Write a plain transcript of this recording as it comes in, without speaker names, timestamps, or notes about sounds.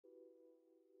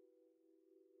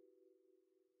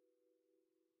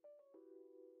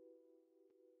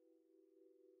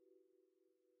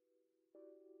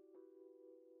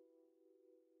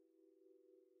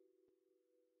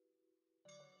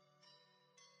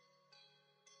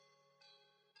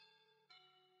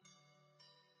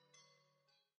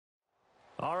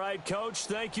All right, Coach,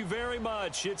 thank you very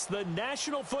much. It's the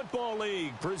National Football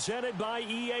League presented by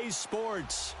EA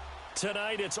Sports.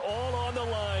 Tonight, it's all on the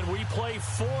line. We play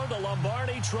for the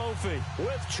Lombardi Trophy.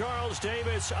 With Charles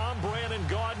Davis, I'm Brandon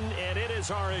Gaudin, and it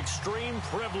is our extreme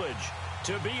privilege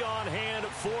to be on hand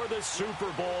for the Super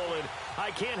Bowl. And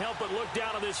I can't help but look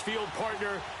down on this field,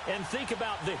 partner, and think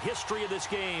about the history of this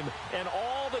game and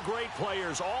all the great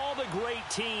players, all the great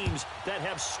teams that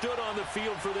have stood on the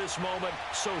field for this moment.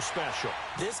 So special.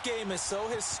 This game is so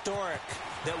historic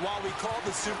that while we call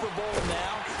the Super Bowl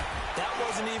now, that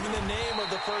wasn't even the name of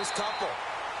the first couple.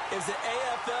 It's the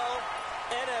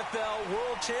AFL-NFL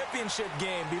World Championship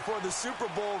game before the Super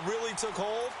Bowl really took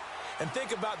hold. And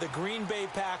think about the Green Bay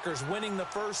Packers winning the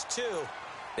first two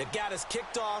that got us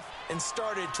kicked off and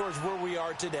started towards where we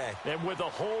are today. And with the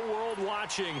whole world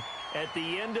watching, at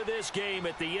the end of this game,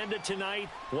 at the end of tonight,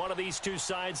 one of these two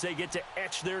sides, they get to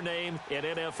etch their name in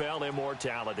NFL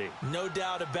immortality. No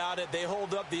doubt about it. They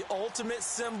hold up the ultimate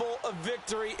symbol of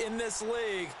victory in this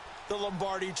league, the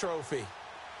Lombardi Trophy.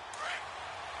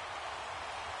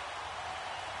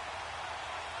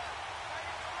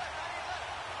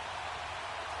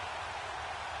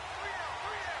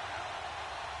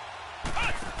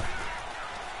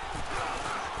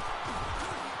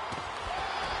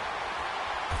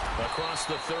 Across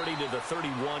the 30 to the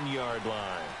 31-yard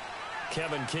line.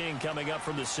 Kevin King coming up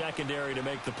from the secondary to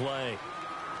make the play.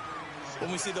 When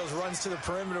we see those runs to the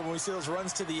perimeter, when we see those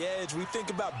runs to the edge, we think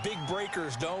about big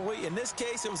breakers, don't we? In this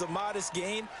case, it was a modest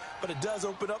gain, but it does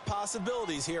open up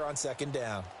possibilities here on second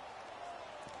down.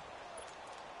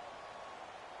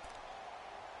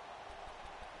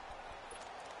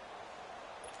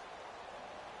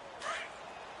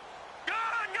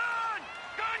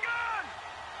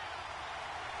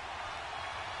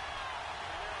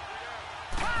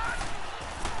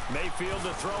 Mayfield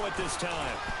to throw it this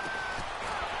time.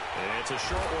 It's a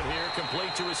short one here,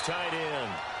 complete to his tight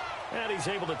end. And he's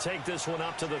able to take this one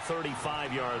up to the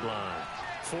 35-yard line.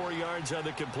 4 yards on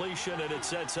the completion, and it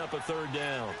sets up a third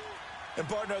down. And,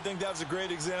 partner, I think that was a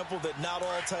great example that not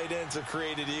all tight ends are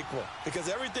created equal. Because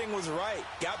everything was right.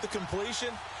 Got the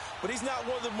completion, but he's not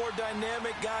one of the more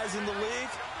dynamic guys in the league.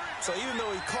 So even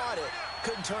though he caught it,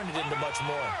 couldn't turn it into much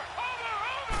more.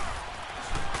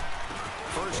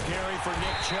 First carry for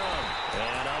Nick Chubb.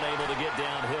 And unable to get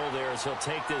downhill there as he'll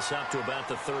take this up to about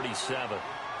the 37.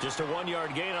 Just a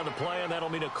 1-yard gain on the play, and that'll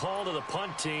mean a call to the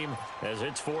punt team as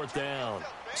it's fourth down.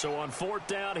 So on fourth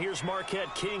down, here's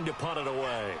Marquette King to punt it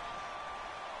away.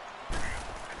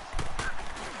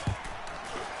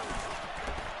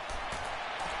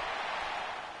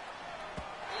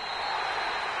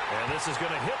 And this is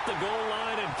going to hit the goal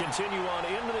line and continue on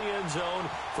into the end zone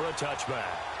for a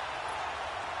touchback.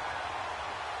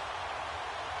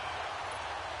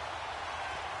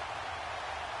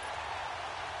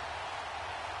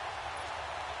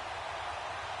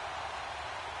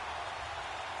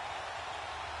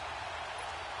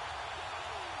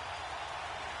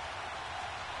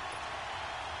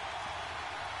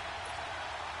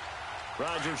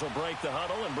 Rodgers will break the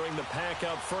huddle and bring the pack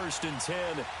up first and 10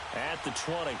 at the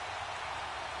 20.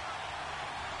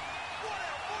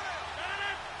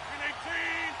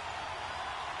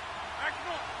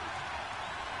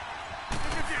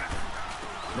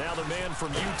 Now the man from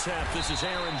UTEP, this is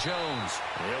Aaron Jones.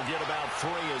 He'll get about 3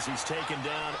 as he's taken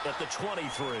down at the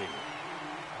 23.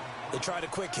 They tried a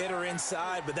quick hitter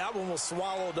inside, but that one was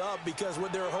swallowed up because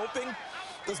what they're hoping,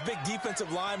 those big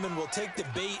defensive linemen will take the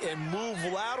bait and move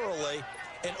laterally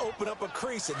and open up a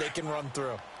crease that they can run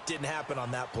through. Didn't happen on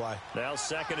that play. Now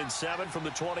 2nd and 7 from the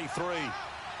 23.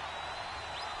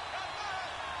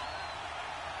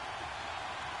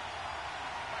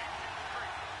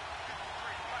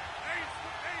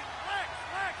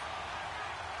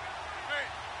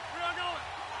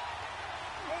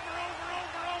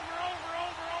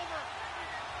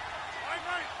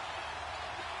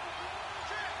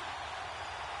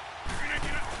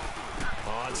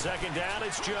 On second down,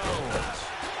 it's Jones.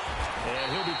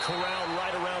 And he'll be corralled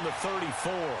right around the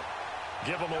 34.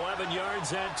 Give him 11 yards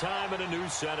that time and a new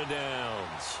set of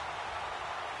downs.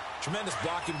 Tremendous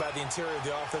blocking by the interior of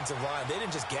the offensive line. They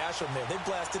didn't just gash him there. They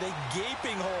blasted a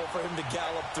gaping hole for him to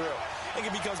gallop through. I think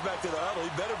if he comes back to the huddle, he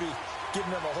better be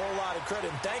giving them a whole lot of credit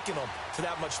and thanking them for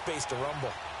that much space to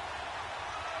rumble.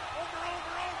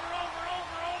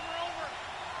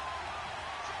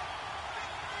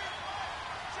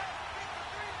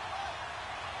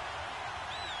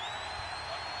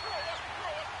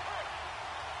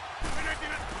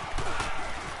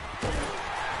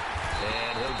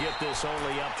 This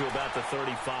only up to about the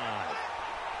 35.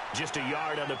 Just a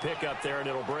yard on the pickup there, and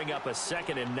it'll bring up a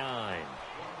 2nd and 9.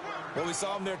 Well, we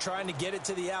saw him there trying to get it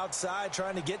to the outside,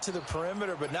 trying to get to the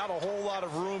perimeter, but not a whole lot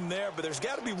of room there. But there's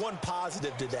got to be one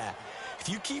positive to that. If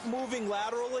you keep moving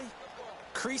laterally,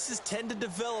 creases tend to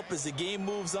develop as the game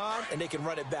moves on, and they can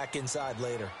run it back inside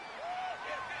later.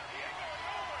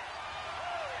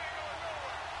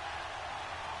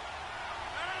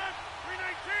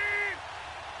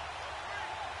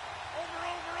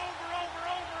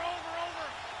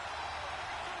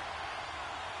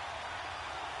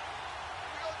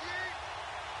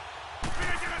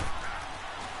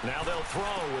 Now they'll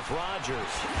throw with Rodgers.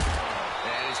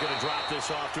 And he's going to drop this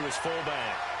off to his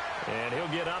fullback. And he'll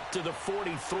get up to the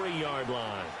 43-yard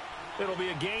line. It'll be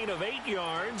a gain of 8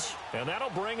 yards, and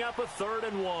that'll bring up a 3rd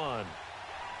and 1.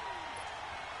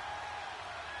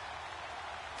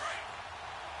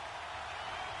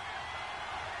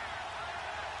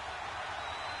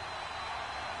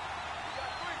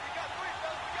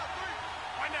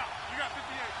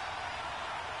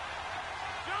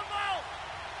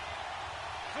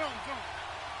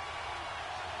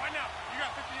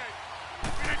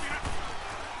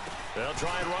 They'll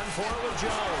try and run for it with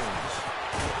Jones.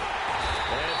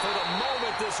 And for the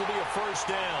moment, this will be a first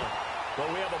down. But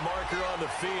we have a marker on the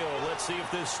field. Let's see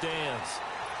if this stands.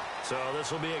 So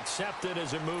this will be accepted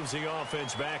as it moves the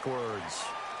offense backwards.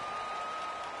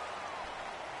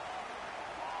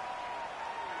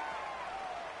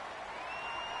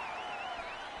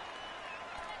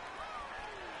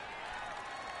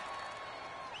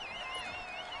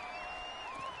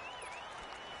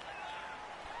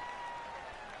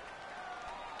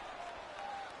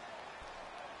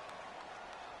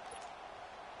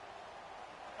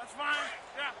 That's fine.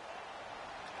 Yeah.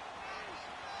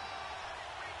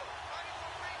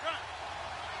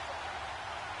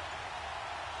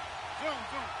 Zoom,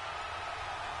 zoom.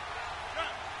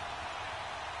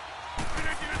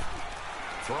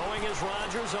 Throwing is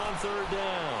Rodgers on 3rd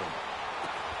down.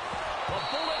 A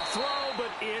bullet throw,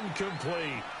 but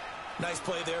incomplete. Nice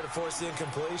play there to force the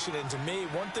incompletion. And to me,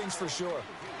 one thing's for sure.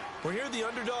 When you're the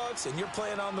underdogs and you're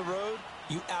playing on the road,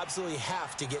 you absolutely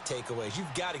have to get takeaways.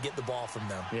 You've got to get the ball from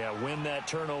them. Yeah, win that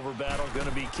turnover battle, going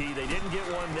to be key. They didn't get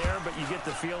one there, but you get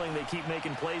the feeling they keep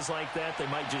making plays like that, they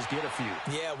might just get a few.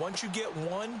 Yeah, once you get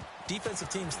one, defensive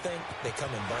teams think they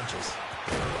come in bunches.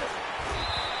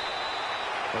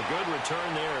 A good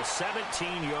return there,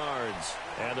 17 yards.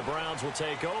 And the Browns will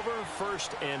take over,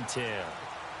 1st and 10.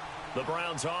 The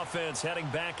Browns offense heading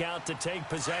back out to take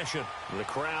possession. The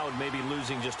crowd may be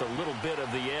losing just a little bit of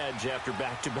the edge after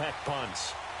back-to-back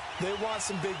punts. They want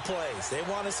some big plays. They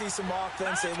want to see some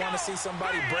offense. They want to see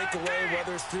somebody break away,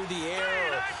 whether it's through the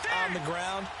air or on the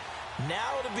ground.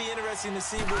 Now it'll be interesting to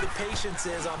see where the patience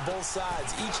is on both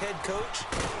sides. Each head coach,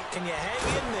 can you hang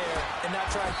in there and not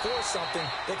try and force something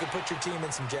that could put your team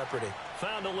in some jeopardy?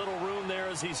 Found a little room there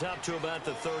as he's up to about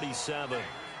the 37.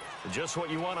 Just what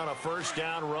you want on a first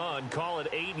down run. Call it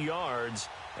 8 yards,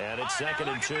 and it's 2nd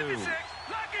and 2.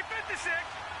 Lucky 56.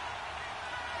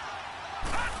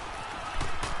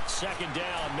 2nd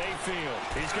down, Mayfield.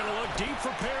 He's going to look deep for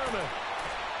Perriman.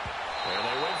 And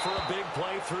they went for a big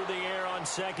play through the air on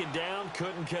 2nd down.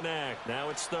 Couldn't connect. Now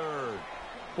it's 3rd.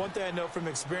 One thing I know from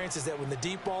experience is that when the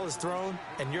deep ball is thrown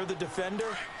and you're the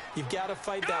defender, you've got to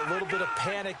fight that little bit of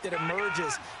panic that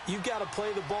emerges. You've got to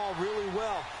play the ball really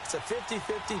well. It's a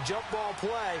 50-50 jump ball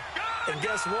play. And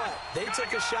guess what? They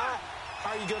took a shot.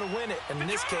 How are you going to win it? And in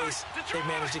this case, they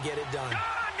managed to get it done.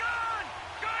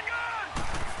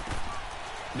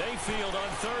 Mayfield on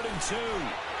 3rd and 2.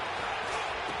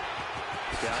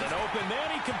 Got it open.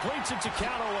 Then he completes it to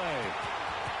Callaway.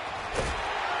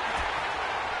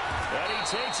 And he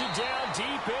takes it down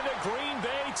deep into Green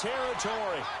Bay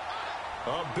territory.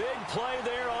 A big play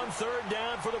there on 3rd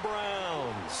down for the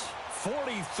Browns.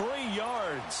 43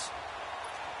 yards.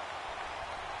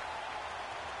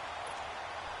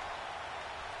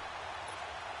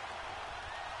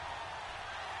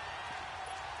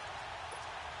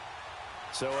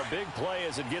 So a big play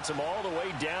as it gets them all the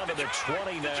way down to the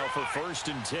 20 now for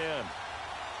 1st and 10.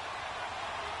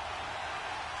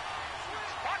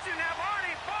 Watch it now,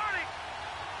 Barney.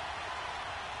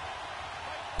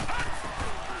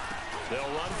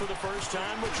 They'll run for the first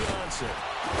time with Johnson.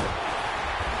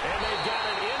 And they've got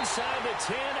it inside the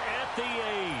 10 at the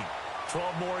 8.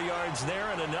 12 more yards there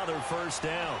and another first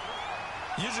down.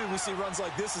 Usually we see runs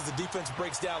like this as the defense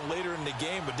breaks down later in the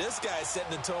game, but this guy is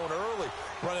setting the tone early,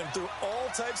 running through all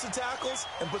types of tackles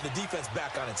and put the defense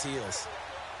back on its heels.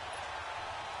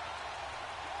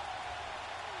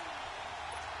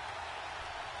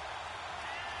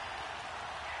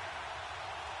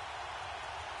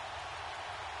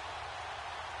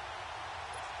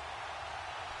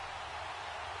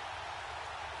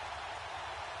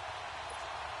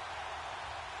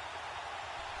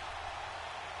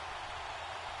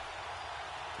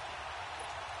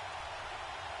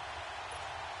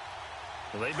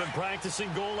 Well, they've been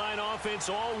practicing goal line offense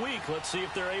all week. Let's see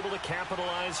if they're able to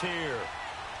capitalize here.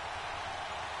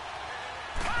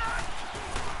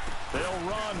 They'll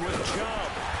run with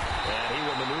Chubb. And he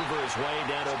will maneuver his way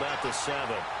down to about the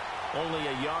 7. Only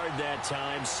a yard that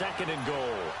time, 2nd and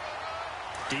goal.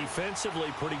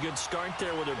 Defensively, pretty good start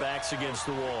there with their backs against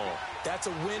the wall. That's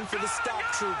a win for the stop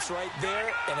troops right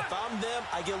there. And if I'm them,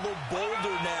 I get a little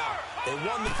bolder now. They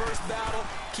won the first battle.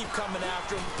 Keep coming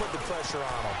after him. Put the pressure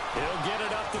on him. He'll get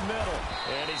it up the middle.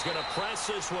 And he's going to press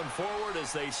this one forward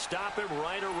as they stop him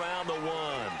right around the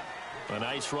 1. A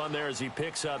nice run there as he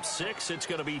picks up 6. It's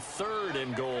going to be 3rd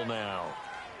and goal now.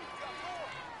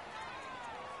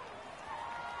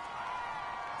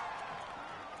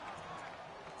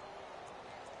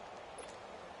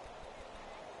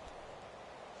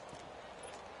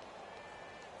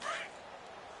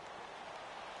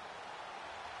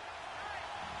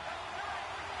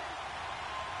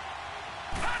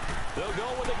 They'll go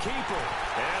with the keeper.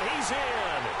 And he's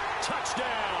in.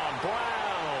 Touchdown,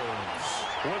 Browns.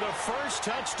 With a first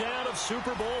touchdown of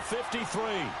Super Bowl 53.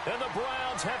 And the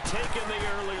Browns have taken the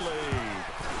early lead.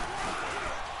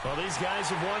 Well, these guys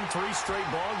have won 3 straight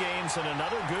ball games and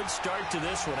another good start to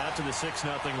this one out to the 6-0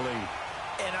 lead.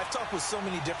 And I've talked with so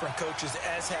many different coaches,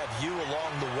 as have you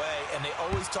along the way, and they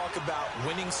always talk about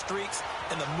winning streaks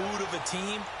and the mood of a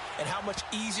team and how much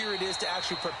easier it is to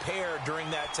actually prepare during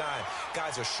that time.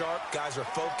 Guys are sharp, guys are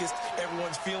focused,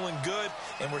 everyone's feeling good,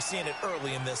 and we're seeing it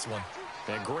early in this one.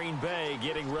 And Green Bay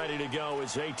getting ready to go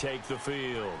as they take the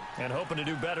field. And hoping to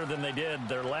do better than they did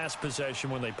their last possession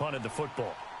when they punted the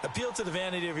football. Appeal to the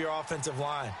vanity of your offensive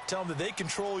line. Tell them that they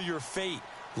control your fate.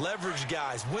 Leverage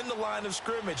guys. Win the line of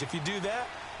scrimmage. If you do that,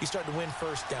 you start to win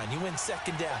first down. You win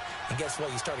second down. And guess what?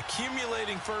 You start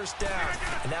accumulating first downs.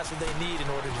 And that's what they need in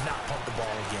order to not punt the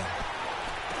ball again.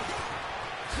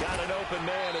 Got an open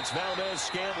man. It's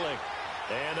Valdez-Scantling.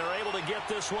 And they're able to get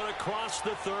this one across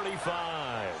the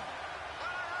 35.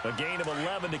 A gain of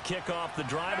 11 to kick off the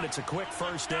drive, and it's a quick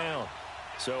first down.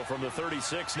 So from the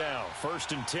 36 now,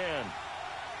 1st and 10.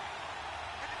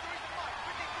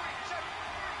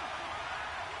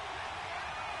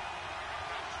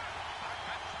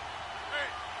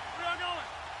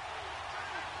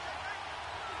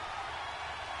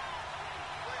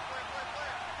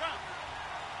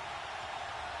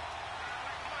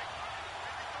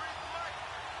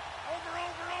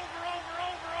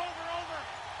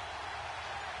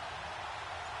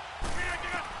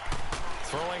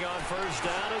 Throwing on first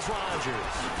down is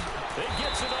Rodgers. He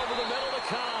gets it over the middle to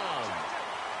Cobb.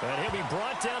 And he'll be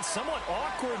brought down somewhat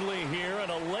awkwardly here,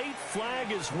 and a late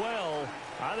flag as well.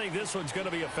 I think this one's going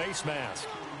to be a face mask.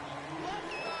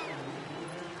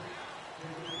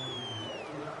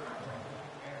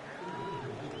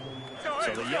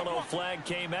 So the yellow flag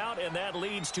came out, and that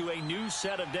leads to a new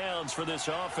set of downs for this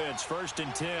offense. 1st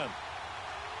and 10.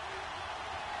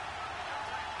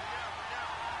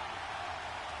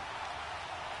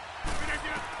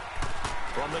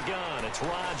 From the gun, it's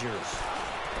Rodgers.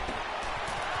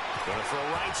 Going to throw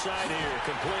right side here,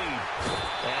 complete.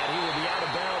 And he will be out of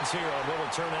bounds here on what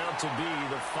will turn out to be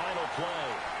the final play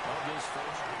of this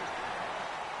first.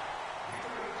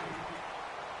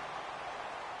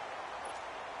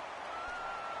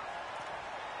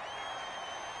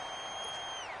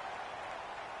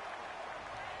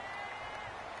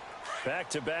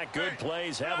 Back-to-back good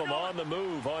plays have them on the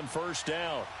move on first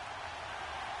down.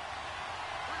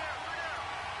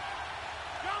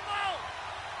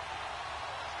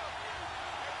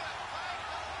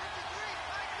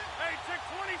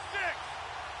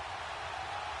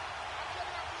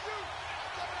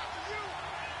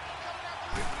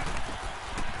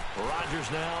 Rodgers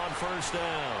now on first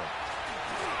down.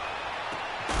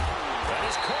 That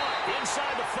is caught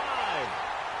inside the 5.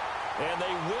 And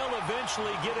they will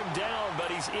eventually get him down,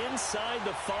 but he's inside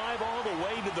the 5 all the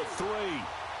way to the 3.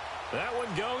 That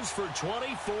one goes for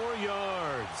 24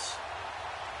 yards.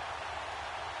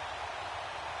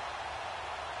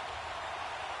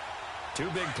 Two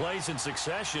big plays in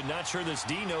succession. Not sure this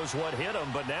D knows what hit him,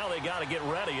 but now they got to get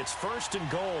ready. It's 1st and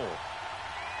goal.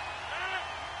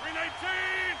 Green 18.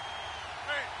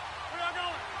 Hey, where y'all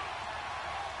going?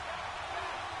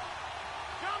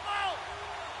 Jump out.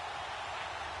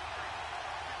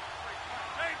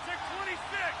 Hey, take 26.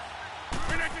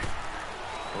 Green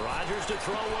 18. Rodgers to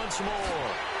throw once more.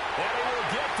 And he will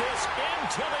get this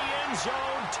into the end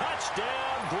zone.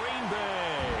 Touchdown, Green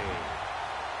Bay.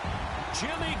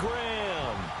 Jimmy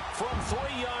Graham from 3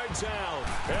 yards out.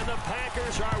 And the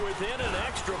Packers are within an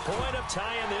extra point of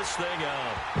tying this thing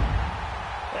up.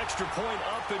 Extra point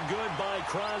up and good by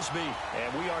Crosby.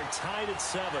 And we are tied at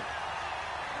 7.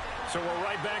 So we're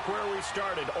right back where we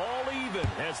started, all even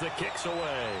as the kick's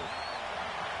away.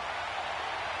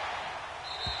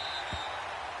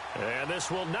 And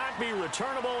this will not be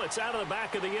returnable. It's out of the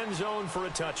back of the end zone for a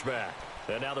touchback.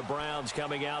 And now the Browns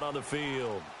coming out on the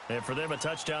field. And for them, a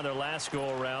touchdown their last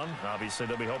go-around. Obviously,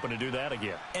 they'll be hoping to do that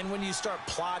again. And when you start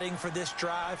plotting for this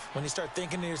drive, when you start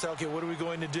thinking to yourself, okay, what are we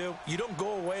going to do? You don't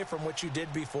go away from what you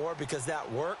did before because that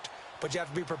worked, but you have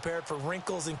to be prepared for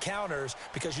wrinkles and counters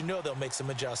because you know they'll make some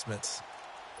adjustments.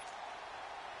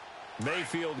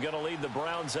 Mayfield going to lead the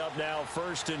Browns up now,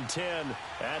 1st and 10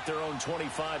 at their own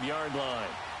 25-yard line.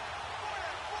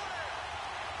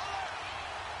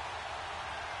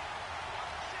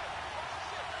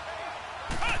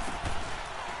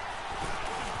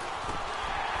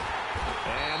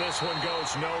 This one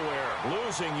goes nowhere.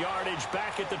 Losing yardage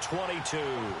back at the 22.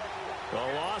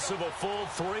 A loss of a full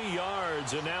 3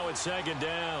 yards, and now it's 2nd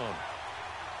down.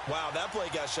 Wow, that play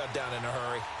got shut down in a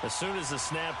hurry. As soon as the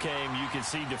snap came, you could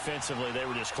see defensively they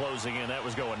were just closing in. That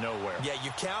was going nowhere. Yeah,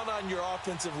 you count on your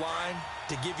offensive line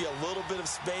to give you a little bit of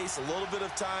space, a little bit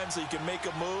of time so you can make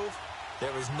a move.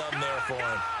 There was none there for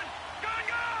him.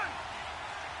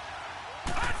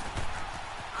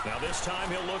 Now this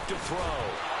time he'll look to throw.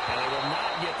 And they will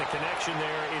not get the connection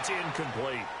there. It's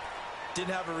incomplete.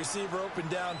 Didn't have a receiver open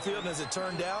downfield, and as it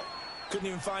turned out, couldn't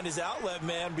even find his outlet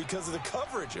man because of the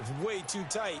coverage. It was way too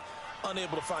tight,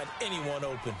 unable to find anyone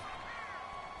open.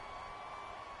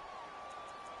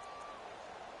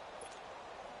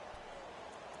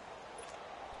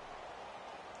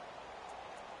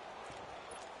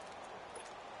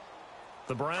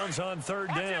 The Browns on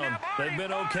 3rd down. They've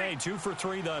been okay, 2 for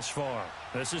 3 thus far.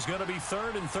 This is going to be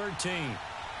 3rd and 13.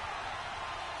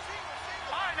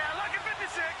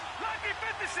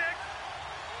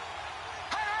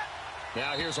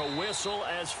 Now here's a whistle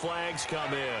as flags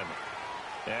come in.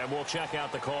 And we'll check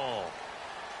out the call.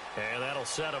 And that'll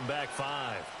set them back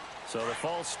 5. So the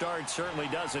false start certainly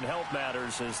doesn't help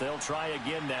matters as they'll try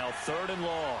again now, 3rd and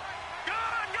long.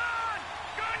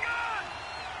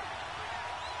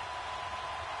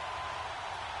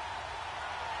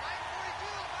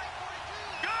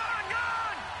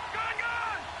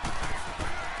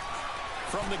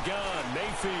 From the gun,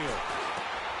 Mayfield.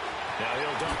 Now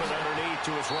he'll dump it underneath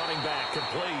to his running back,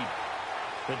 complete.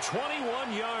 The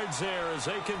 21 yards there as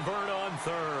they convert on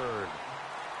 3rd.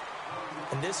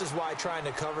 And this is why trying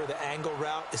to cover the angle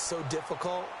route is so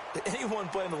difficult. Anyone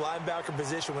playing the linebacker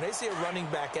position, when they see a running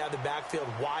back out of the backfield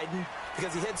widen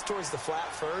because he heads towards the flat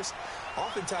first,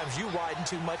 oftentimes you widen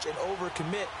too much and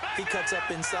overcommit. He cuts up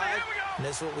inside, and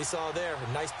this is what we saw there.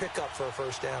 A nice pickup for a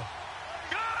 1st down.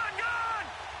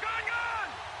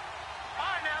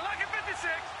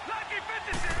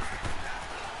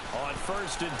 On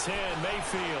 1st and 10,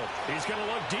 Mayfield. He's going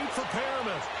to look deep for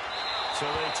Perriman. So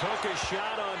they took a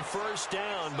shot on 1st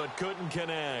down, but couldn't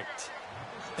connect.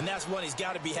 And that's one he's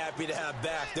got to be happy to have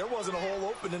back. There wasn't a hole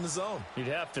open in the zone. You'd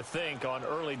have to think on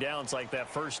early downs like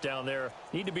that 1st down there,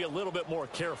 need to be a little bit more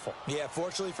careful. Yeah,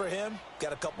 fortunately for him,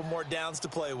 got a couple more downs to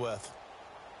play with.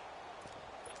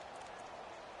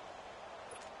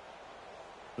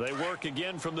 They work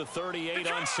again from the 38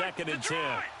 on 2nd and 10.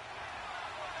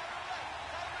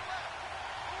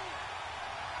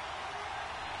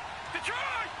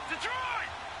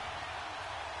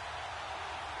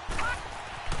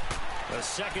 A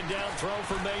 2nd down throw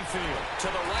for Mayfield. To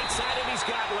the right side, and he's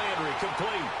got Landry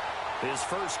complete. His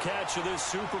first catch of this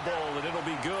Super Bowl, and it'll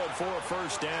be good for a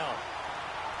 1st down.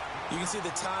 You can see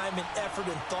the time and effort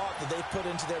and thought that they put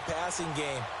into their passing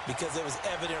game because it was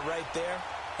evident right there.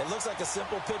 It looks like a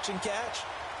simple pitch and catch,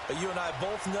 but you and I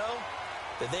both know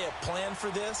that they have planned for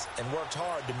this and worked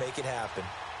hard to make it happen.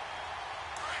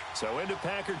 So into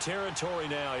Packer territory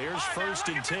now. Here's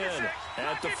 1st and 10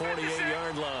 at the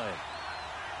 48-yard line.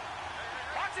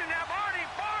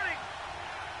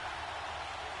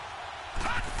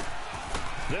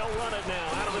 They'll run it now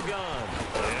out of the gun.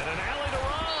 And an alley to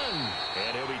run.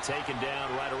 And he'll be taken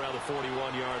down right around the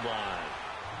 41-yard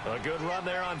line. A good run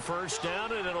there on 1st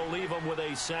down, and it'll leave them with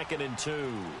a 2nd and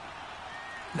 2.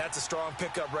 That's a strong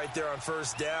pickup right there on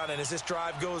 1st down. And as this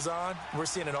drive goes on, we're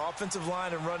seeing an offensive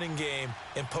line and running game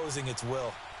imposing its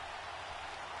will.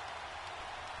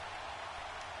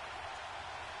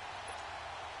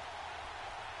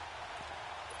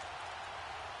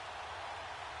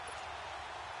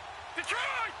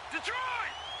 Detroit!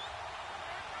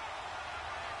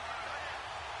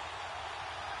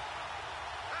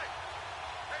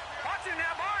 Watching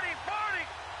now, Barney!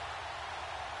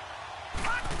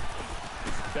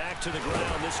 Back to the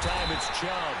ground. This time it's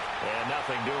Chubb. And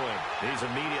nothing doing. He's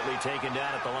immediately taken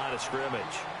down at the line of scrimmage.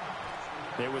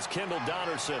 It was Kendall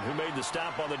Donnerson who made the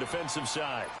stop on the defensive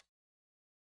side.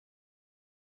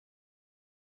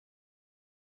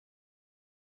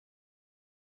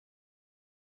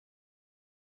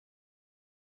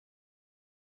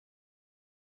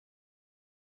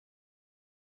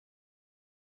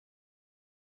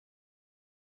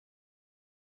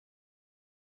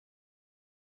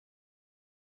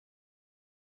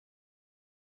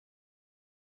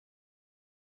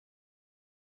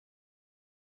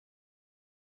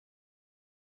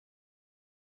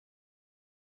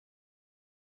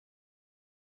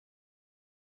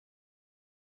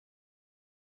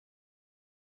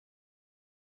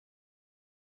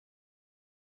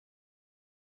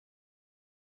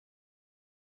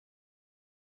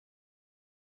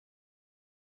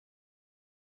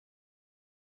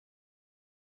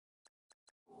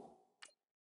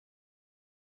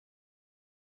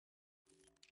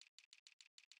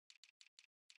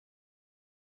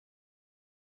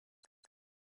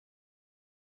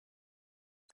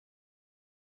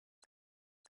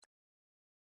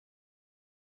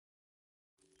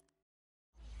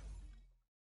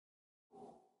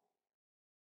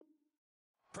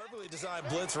 Perfectly designed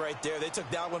blitz right there. They took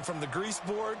that one from the grease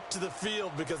board to the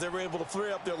field because they were able to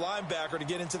free up their linebacker to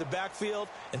get into the backfield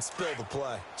and spill the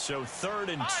play. So 3rd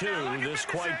and 2. This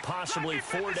quite possibly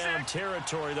 4-down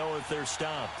territory, though, if they're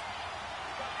stopped.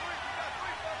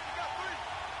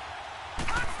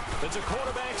 It's a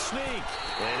quarterback sneak.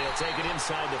 And he'll take it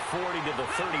inside the 40 to the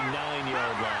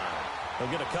 39-yard line.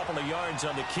 They'll get a couple of yards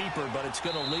on the keeper, but it's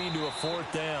going to lead to a 4th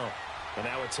down. And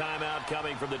now a timeout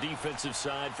coming from the defensive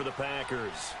side for the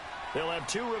Packers. They'll have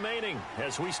 2 remaining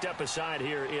as we step aside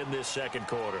here in this second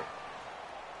quarter.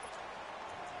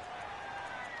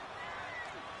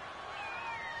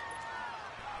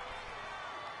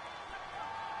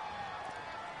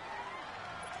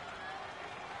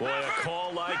 Boy, a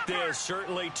call like this,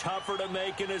 certainly tougher to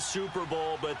make in a Super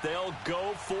Bowl, but they'll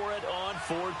go for it on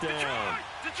 4th down.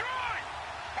 Detroit!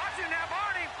 Watch it now, Barney!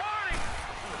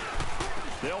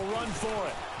 They'll run for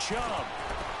it. Chubb.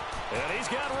 And he's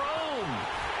got room.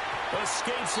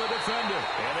 Escapes the defender.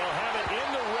 And they'll have it in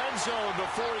the red zone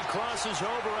before he crosses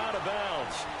over out of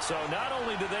bounds. So not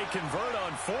only do they convert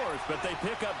on 4th, but they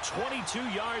pick up 22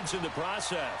 yards in the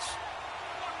process.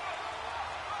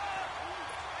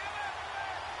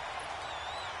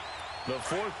 The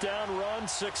 4th down run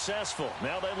successful.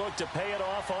 Now they look to pay it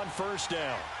off on 1st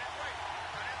down.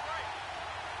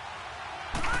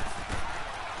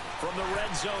 From the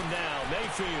red zone now,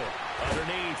 Mayfield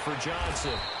underneath for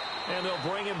Johnson. And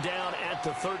they'll bring him down at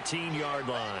the 13-yard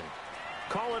line.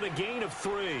 Call it a gain of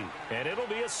 3, and it'll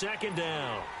be a 2nd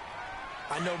down.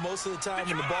 I know most of the time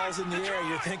when the ball's in the air,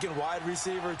 you're thinking wide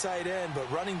receiver, tight end, but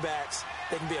running backs,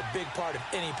 they can be a big part of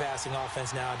any passing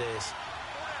offense nowadays.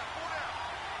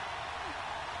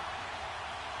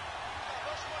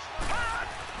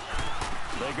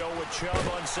 They go with Chubb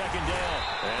on 2nd down,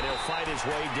 and he'll fight his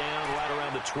way down right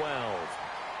around the 12.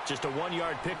 Just a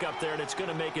 1-yard pickup there, and it's going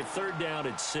to make it 3rd down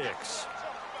at 6.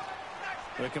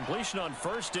 The completion on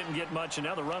 1st didn't get much, and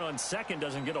now the run on 2nd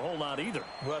doesn't get a whole lot either.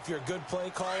 Well, if you're a good play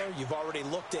caller, you've already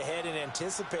looked ahead and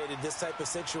anticipated this type of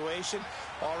situation.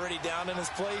 Already down in his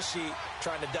play sheet,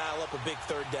 trying to dial up a big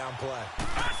 3rd down play.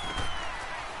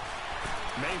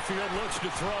 Mayfield looks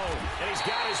to throw, and he's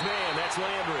got his man. That's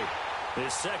Landry.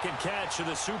 His 2nd catch of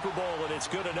the Super Bowl, and it's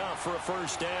good enough for a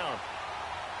 1st down.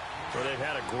 Well, they've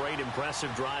had a great,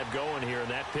 impressive drive going here,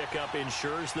 and that pickup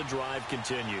ensures the drive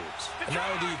continues. And not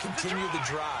only do you continue the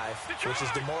drive, which is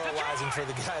demoralizing for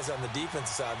the guys on the defensive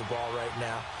side of the ball right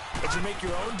now, but you make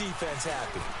your own defense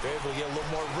happy. They're able to get a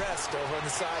little more rest over on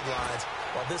the sidelines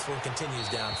while this one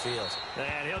continues downfield.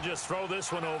 And he'll just throw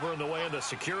this one over in the way of the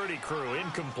security crew.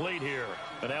 Incomplete here.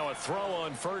 And now a throw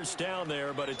on 1st down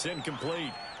there, but it's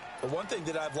incomplete. But one thing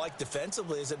that I've liked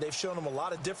defensively is that they've shown them a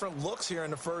lot of different looks here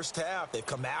in the 1st half. They've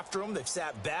come after them. They've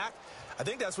sat back. I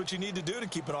think that's what you need to do to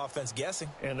keep an offense guessing.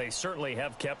 And they certainly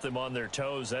have kept them on their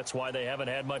toes. That's why they haven't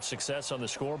had much success on the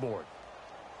scoreboard.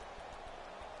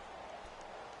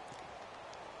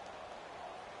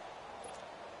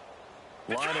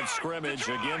 Line of scrimmage,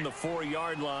 again the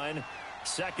 4-yard line.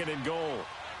 2nd and goal.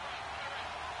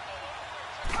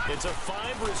 It's a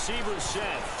 5-receiver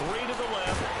set. 3 to the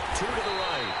left, 2 to the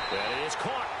right. And it is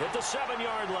caught at the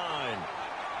 7-yard line.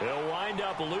 They'll wind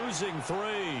up losing 3.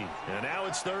 And now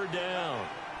it's 3rd down.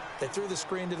 They threw the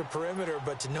screen to the perimeter,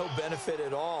 but to no benefit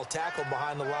at all. Tackled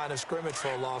behind the line of scrimmage for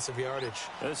a loss of yardage.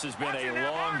 This has been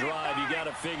a long drive. You got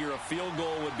to figure a field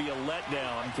goal would be a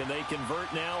letdown. Can they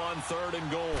convert now on 3rd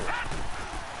and goal?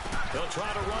 They'll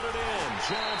try to run it in.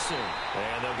 Johnson.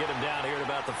 And they'll get him down here at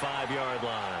about the 5-yard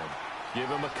line. Give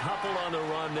him a couple on the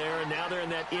run there, and now they're in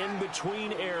that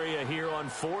in-between area here on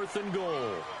 4th and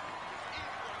goal.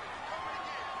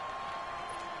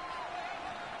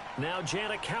 Now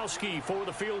Janikowski for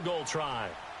the field goal try.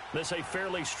 This a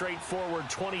fairly straightforward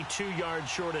 22-yard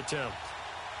short attempt.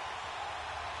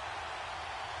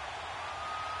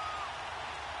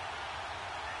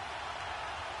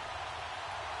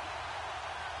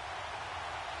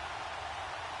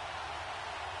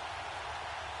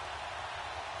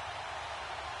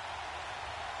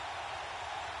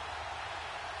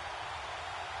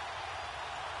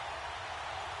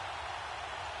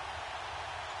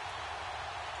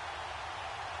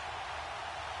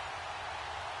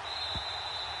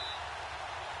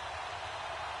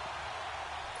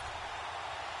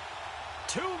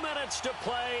 To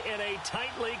play in a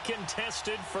tightly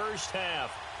contested 1st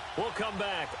half. We'll come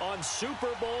back on Super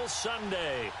Bowl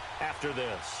Sunday after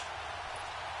this.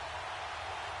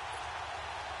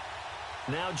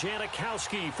 Now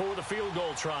Janikowski for the field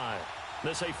goal try.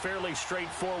 This a fairly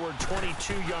straightforward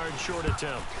 22-yard short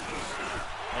attempt.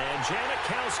 And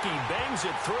Janikowski bangs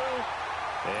it through.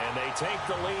 And they take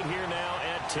the lead here now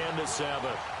at 10-7.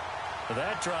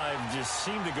 That drive just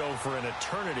seemed to go for an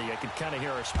eternity. I could kind of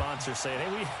hear our sponsor saying,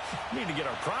 hey, we need to get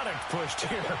our product pushed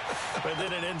here. But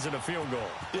then it ends in a field goal.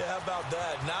 Yeah, how about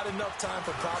that? Not enough time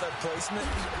for product placement,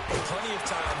 but plenty of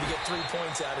time to get 3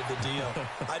 points out of the deal.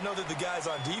 I know that the guys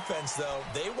on defense, though,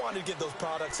 they wanted to get those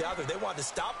products out there. They wanted to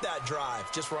stop that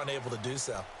drive, just were unable to do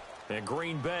so. And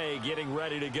Green Bay getting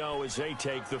ready to go as they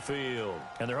take the field.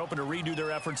 And they're hoping to redo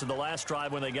their efforts in the last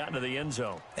drive when they got into the end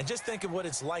zone. And just think of what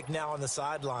it's like now on the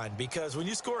sideline, because when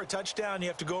you score a touchdown, you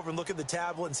have to go over and look at the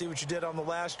tablet and see what you did on the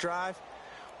last drive.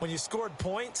 When you scored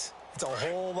points, it's a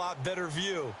whole lot better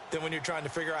view than when you're trying to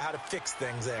figure out how to fix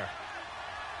things there.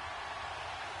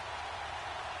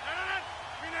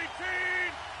 Green 18.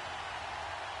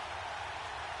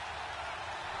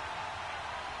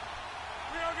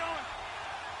 We are going.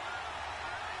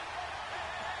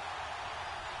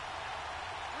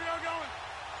 We are going.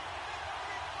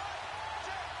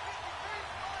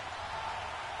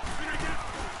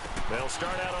 They'll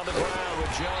start out on the ground with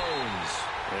Jones.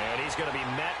 And he's going to be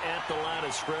met at the line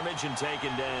of scrimmage and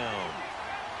taken down.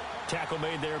 Tackle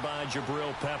made there by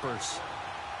Jabril Peppers.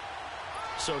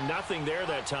 So nothing there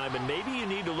that time, and maybe you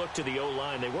need to look to the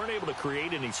O-line. They weren't able to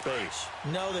create any space.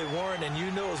 No, they weren't, and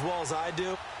you know as well as I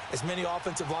do, as many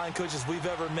offensive line coaches we've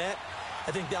ever met,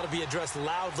 I think that'll be addressed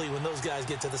loudly when those guys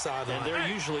get to the sideline. And they're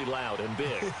usually loud and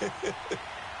big.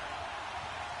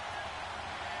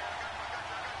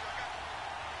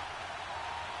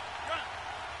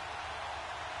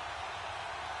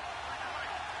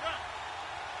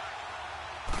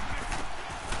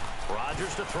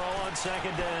 Rodgers to throw on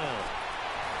second down.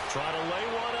 Try to lay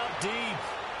one up deep.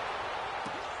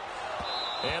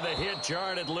 And the hit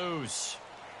jarred it loose.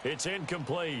 It's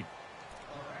incomplete.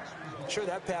 Sure,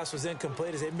 that pass was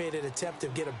incomplete as they made an attempt to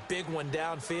get a big one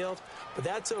downfield. But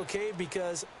that's okay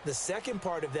because the second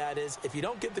part of that is if you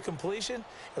don't get the completion,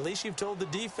 at least you've told the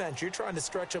defense you're trying to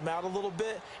stretch them out a little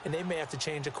bit, and they may have to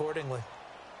change accordingly.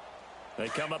 They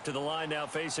come up to the line now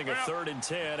facing a 3rd and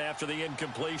 10 after the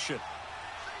incompletion.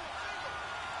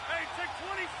 Hey, take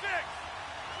 26.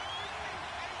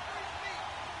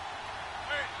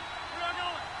 Hey, we are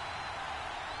going.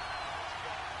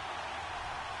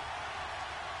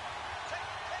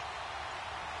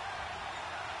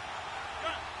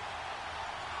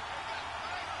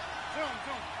 Zoom.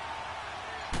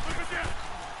 Look at them.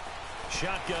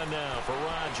 Shotgun now for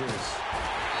Rodgers.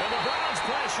 And the Browns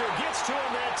pressure gets to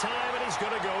him that time, and he's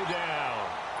going to go down.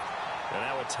 And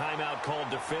now a timeout called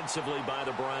defensively by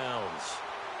the Browns,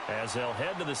 as they'll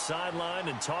head to the sideline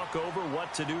and talk over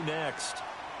what to do next.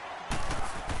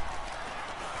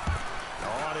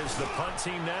 On is the punt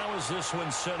team now as this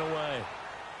one's sent away.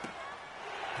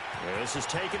 This is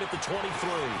taken at the 23.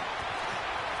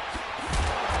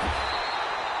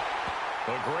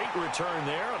 A great return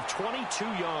there of 22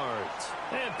 yards.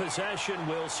 And possession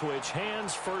will switch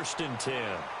hands, 1st and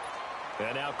 10.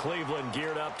 And now Cleveland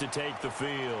geared up to take the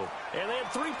field. And they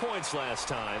had 3 points last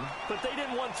time, but they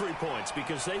didn't want 3 points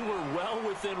because they were well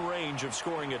within range of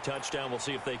scoring a touchdown. We'll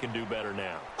see if they can do better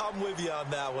now. I'm with you on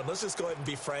that one. Let's just go ahead and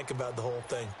be frank about the whole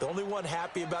thing. The only one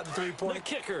happy about the 3-point? The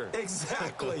kicker.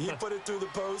 Exactly. He put it through the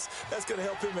post. That's going to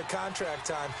help him at contract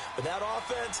time. But that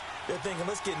offense, they're thinking,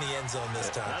 let's get in the end zone this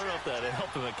time. I don't know if that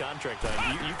helped him at contract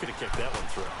time. You could have kicked that one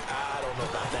through. I don't know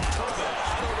about that.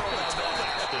 I don't know about that.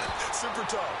 Super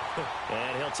tough.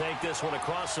 And he'll take this one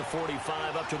across the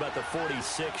 45 up to about the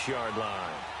 46-yard line.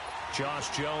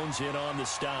 Josh Jones in on the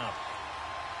stop.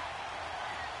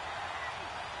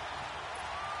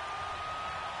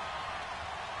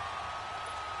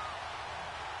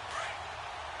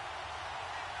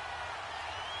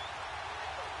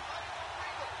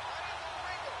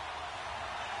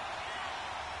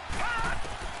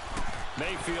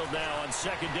 Mayfield now on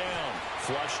second down.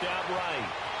 Flushed out right.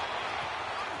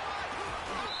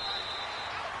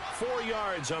 4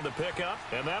 yards on the pickup,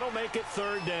 and that'll make it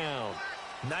 3rd down.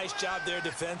 Nice job there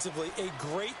defensively. A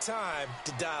great time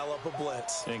to dial up a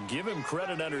blitz. And give him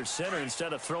credit under center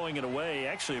instead of throwing it away.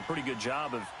 Actually, a pretty good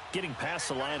job of getting past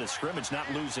the line of scrimmage, not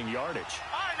losing yardage.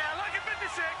 All right, now, lucky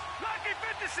 56. Lucky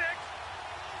 56.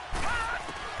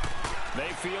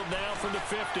 Mayfield now from the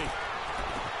 50.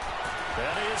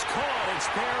 That is caught. It's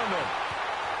Perriman.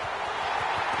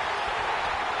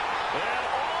 And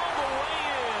all the way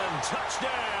in.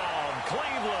 Touchdown,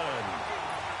 Cleveland.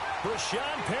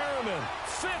 Breshad Perriman,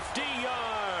 50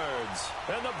 yards.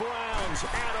 And the Browns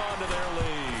add on to their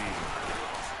lead.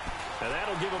 And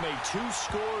that'll give them a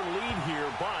 2-score lead here,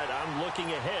 but I'm looking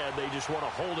ahead. They just want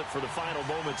to hold it for the final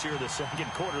moments here in the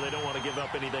second quarter. They don't want to give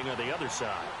up anything on the other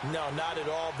side. No, not at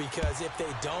all, because if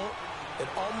they don't, it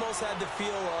almost had the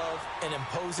feel of an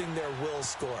imposing their will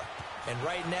score. And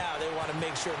right now, they want to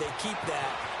make sure they keep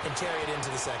that and carry it into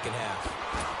the second half.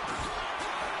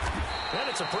 And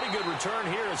it's a pretty good return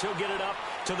here as he'll get it up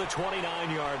to the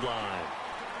 29-yard line.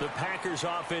 The Packers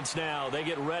offense now, they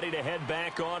get ready to head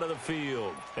back onto the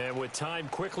field. And with time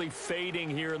quickly fading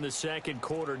here in the second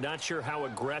quarter, not sure how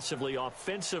aggressively,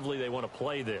 offensively they want to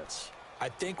play this. I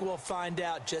think we'll find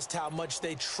out just how much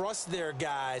they trust their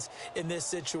guys in this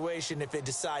situation if they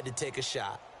decide to take a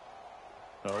shot.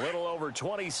 A little over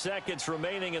 20 seconds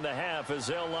remaining in the half as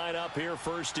they'll line up here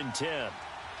 1st and 10.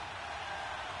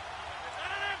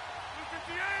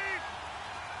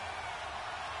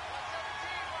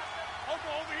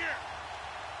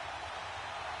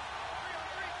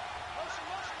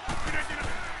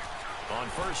 On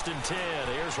 1st and 10,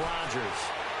 here's Rodgers.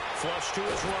 Flush to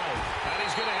his right. And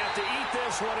he's going to have to eat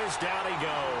this one as down he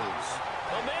goes.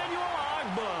 Emmanuel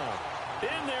Ogbah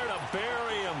in there to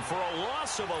bury him for a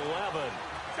loss of 11.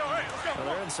 Well,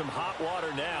 they're in some hot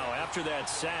water now after that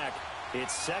sack.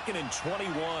 It's 2nd and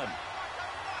 21.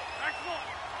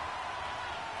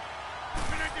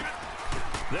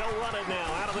 They'll run it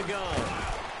now out of the gun.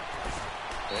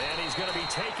 And he's going to be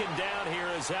taken down here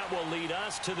as that will lead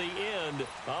us to the end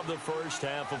of the first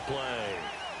half of play.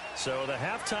 So the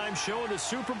halftime show in the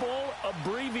Super Bowl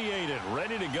abbreviated,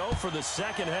 ready to go for the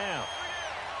second half.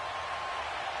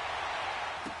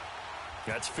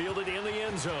 That's fielded in the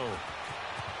end zone.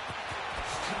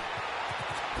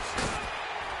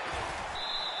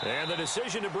 And the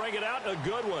decision to bring it out, a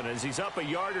good one, as he's up a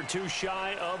yard or two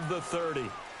shy of the 30.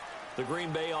 The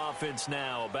Green Bay offense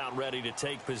now about ready to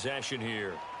take possession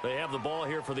here. They have the ball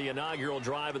here for the inaugural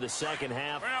drive of the second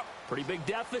half. Pretty big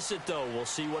deficit, though. We'll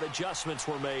see what adjustments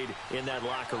were made in that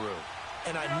locker room.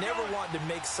 And I never want to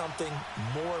make something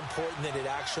more important than it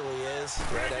actually is.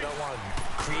 Right? I don't want to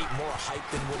create more hype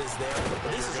than what is there.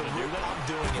 But this is I'm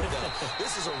doing it, though.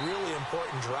 This is a really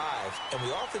important drive. And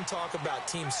we often talk about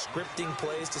teams scripting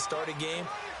plays to start a game.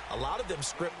 A lot of them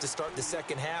script to start the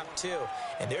second half, too.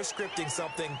 And they're scripting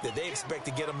something that they expect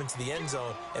to get them into the end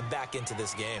zone and back into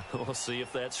this game. We'll see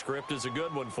if that script is a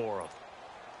good one for them.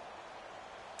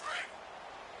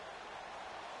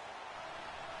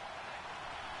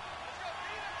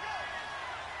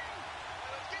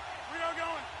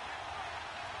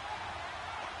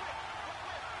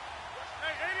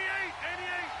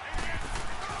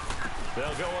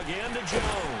 They'll go again to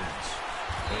Jones.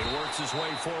 He works his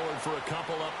way forward for a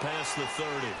couple up past the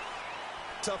 30.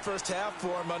 Tough first half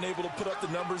for him, unable to put up the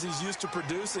numbers he's used to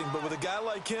producing. But with a guy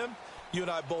like him, you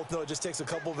and I both know it just takes a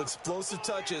couple of explosive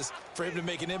touches for him to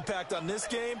make an impact on this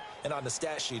game and on the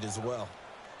stat sheet as well.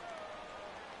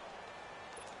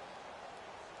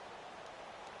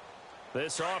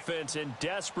 This offense in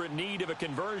desperate need of a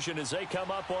conversion as they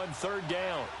come up on 3rd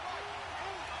down.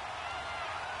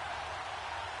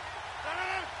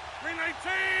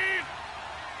 319.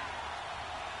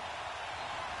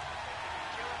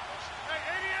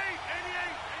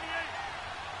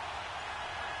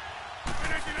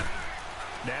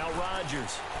 Now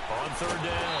Rodgers on 3rd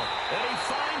down. And he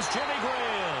finds Jimmy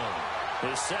Graham.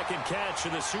 His second catch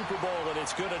of the Super Bowl, and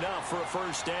it's good enough for a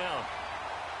first down.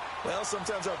 Well,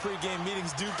 sometimes our pregame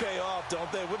meetings do pay off,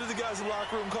 don't they? What do the guys in the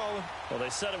locker room call him? Well, they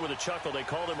said it with a chuckle. They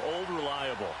called him Old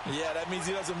Reliable. Yeah, that means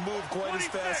he doesn't move quite as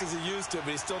fast as he used to, but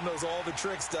he still knows all the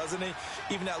tricks, doesn't he?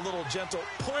 Even that little gentle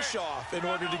push-off in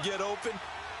order to get open,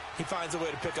 he finds a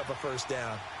way to pick up a first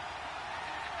down.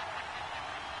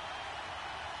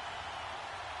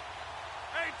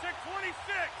 Hey, check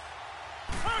 26.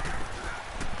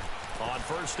 On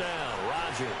 1st down,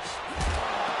 Rodgers.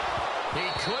 He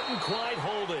couldn't quite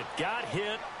hold it. Got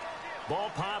hit.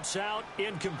 Ball pops out.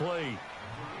 Incomplete.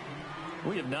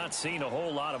 We have not seen a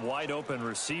whole lot of wide-open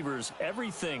receivers.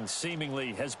 Everything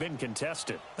seemingly has been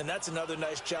contested. And that's another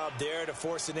nice job there to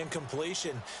force an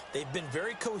incompletion. They've been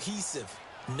very cohesive,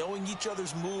 knowing each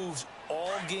other's moves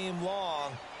all game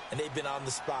long, and they've been on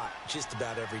the spot just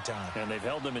about every time. And they've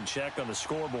held them in check on the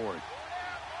scoreboard.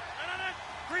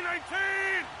 319.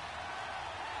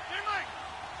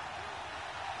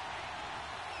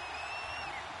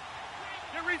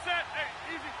 Get reset.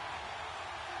 Hey, easy.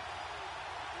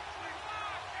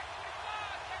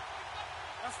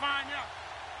 That's fine, yeah.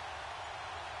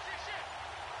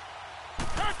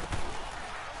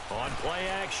 On play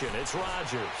action, it's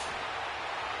Rodgers.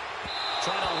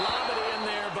 Trying to lob it in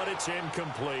there, but it's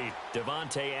incomplete.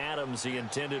 Davante Adams, the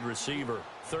intended receiver.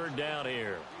 3rd down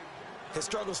here. His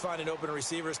struggles finding open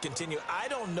receivers continue. I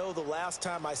don't know the last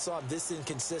time I saw him this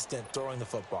inconsistent throwing the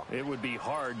football. It would be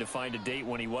hard to find a date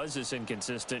when he was this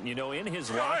inconsistent. You know, in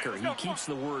his locker, he keeps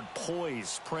the word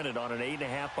poise printed on an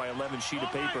 8.5 by 11 sheet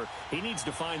of paper. He needs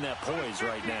to find that poise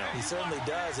right now. He certainly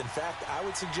does. In fact, I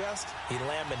would suggest he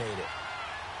laminate it.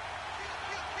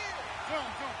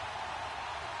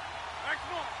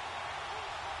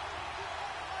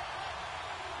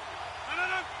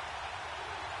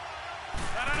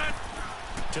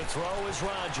 To throw is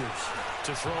Rodgers.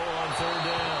 To throw on 3rd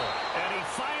down. And he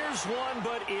fires one,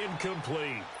 but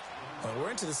incomplete. Well,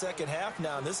 we're into the second half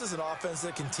now, and this is an offense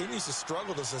that continues to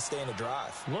struggle to sustain a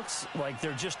drive. Looks like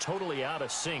they're just totally out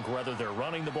of sync, whether they're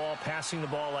running the ball, passing the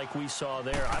ball like we saw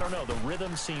there. I don't know. The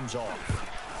rhythm seems off.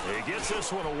 He gets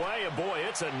this one away, and boy,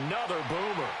 it's another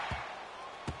boomer.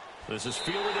 This is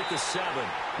fielded at the 7.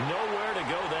 Nowhere to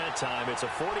go that time. It's a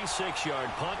 46-yard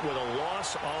punt with a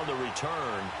loss on the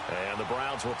return. And the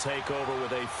Browns will take over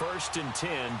with a 1st and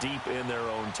 10 deep in their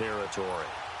own territory.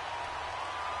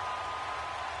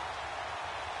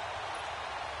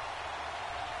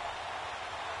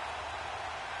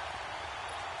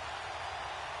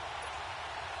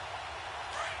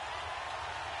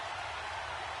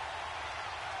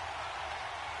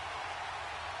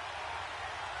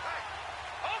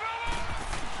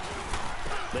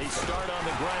 They start on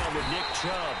the ground with Nick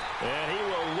Chubb. And he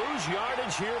will lose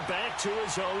yardage here back to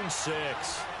his own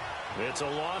 6. It's a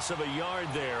loss of a yard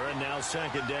there, and now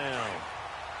 2nd down.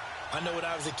 I know when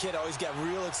I was a kid, I always got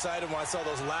real excited when I saw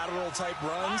those lateral-type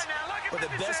runs. But the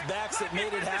best backs that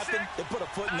made it happen, they put a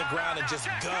foot in the ground and just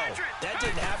go. That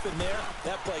didn't happen there.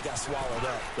 That play got swallowed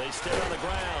up. They stay on the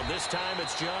ground. This time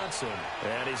it's Johnson.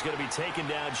 And he's going to be taken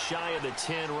down shy of the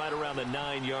 10, right around the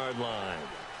 9-yard line.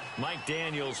 Mike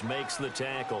Daniels makes the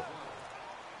tackle.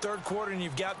 3rd quarter and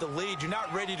you've got the lead. You're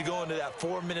not ready to go into that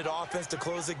 4-minute offense to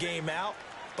close the game out,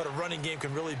 but a running game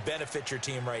can really benefit your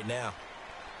team right now.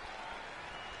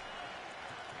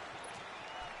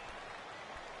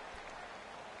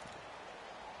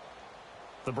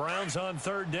 The Browns on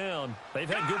 3rd down. They've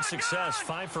had good success,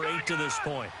 5 for 8 to this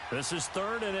point. This is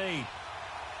 3rd and 8.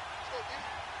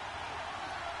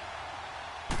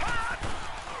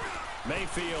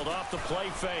 Mayfield off the play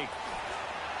fake.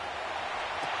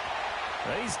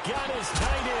 He's got his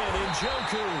tight end in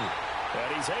Njoku.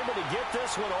 And he's able to get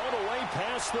this one all the way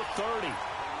past the 30.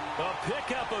 A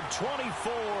pickup of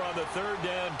 24 on the 3rd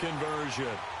down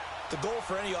conversion. The goal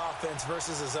for any offense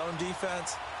versus his own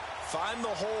defense, find the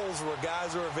holes where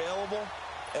guys are available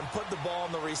and put the ball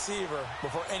on the receiver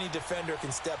before any defender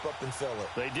can step up and fill it.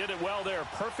 They did it well there.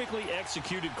 Perfectly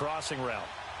executed crossing route.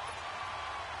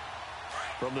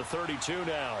 From the 32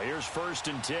 now, here's 1st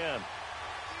and 10.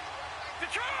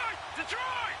 Detroit!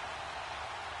 Detroit!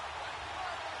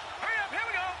 Hurry up, here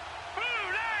we go! Blue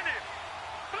 90!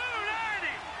 Blue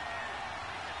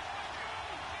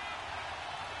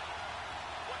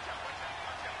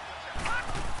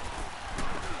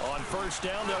 90! On 1st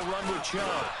down, they'll run with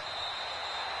Chubb.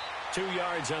 2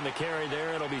 yards on the carry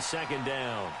there. It'll be 2nd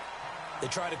down. They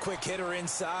tried a quick hitter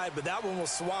inside, but that one was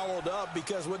swallowed up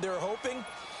because what they're hoping,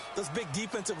 those big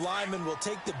defensive linemen will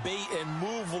take the bait and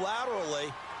move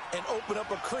laterally and open up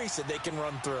a crease that they can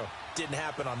run through. Didn't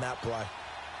happen on that play.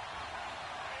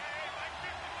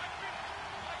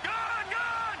 Gun!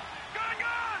 Gun! Gun!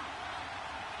 Gun!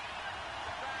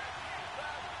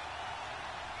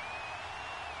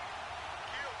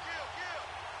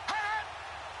 Hot!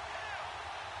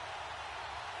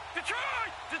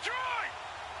 Detroit! Detroit!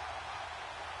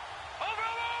 Over!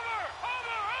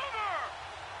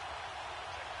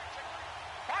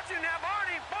 Watch it now,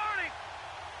 Barney! Barney!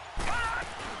 Hot!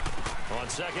 On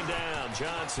 2nd down,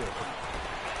 Johnson.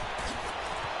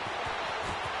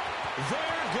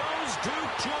 There goes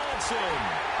Duke Johnson.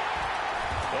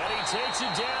 And he takes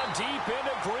it down deep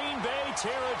into Green Bay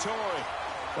territory.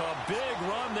 A big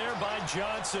run there by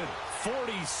Johnson.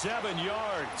 47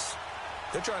 yards.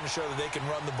 They're trying to show that they can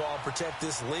run the ball and protect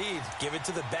this lead. Give it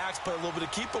to the backs, play a little bit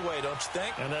of keep away, don't you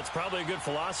think? And that's probably a good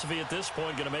philosophy at this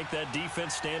point, going to make that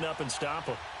defense stand up and stop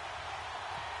them.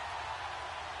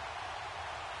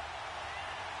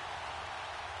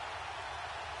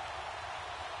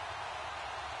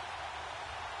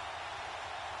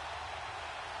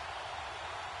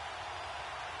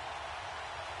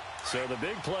 So the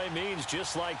big play means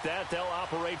just like that, they'll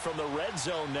operate from the red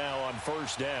zone now on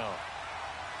 1st down.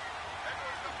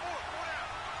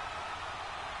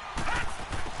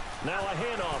 Now a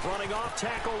handoff, running off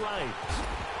tackle right.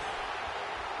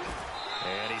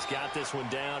 And he's got this one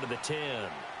down to the 10.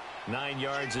 9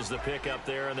 yards is the pickup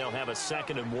there, and they'll have a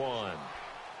 2nd and 1.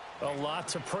 A lot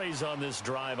to praise on this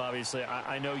drive, obviously.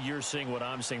 I know you're seeing what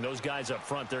I'm seeing. Those guys up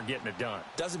front, they're getting it done.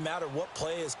 Doesn't matter what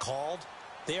play is called.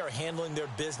 They are handling their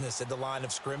business at the line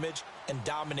of scrimmage and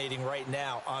dominating right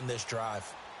now on this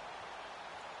drive.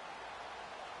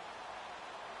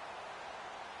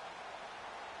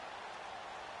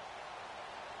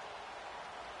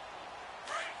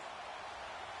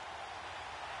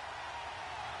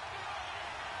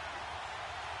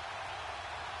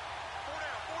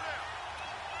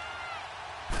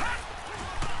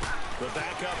 The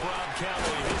backup, Rob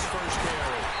Kelly, his first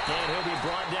carry. And he'll be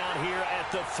brought down here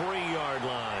at the 3-yard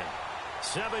line.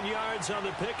 7 yards on the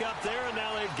pickup there, and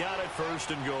now they've got it first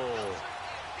and goal.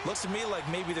 Looks to me like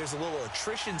maybe there's a little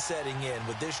attrition setting in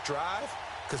with this drive,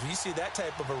 because when you see that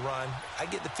type of a run, I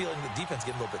get the feeling the defense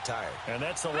getting a little bit tired. And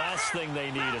that's the last thing they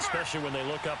need, especially when they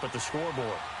look up at the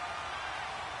scoreboard.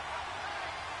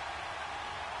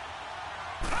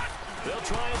 They'll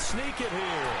try and sneak it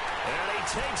here. And he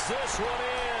takes this one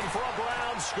in for a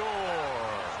Brown score.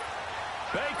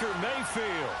 Baker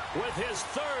Mayfield with his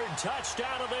 3rd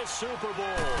touchdown of this Super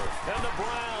Bowl. And the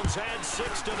Browns add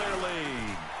 6 to their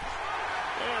lead.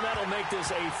 And that'll make this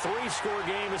a 3-score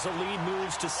game as the lead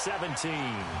moves to 17.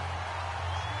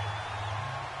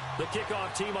 The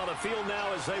kickoff team on the field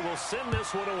now as they will send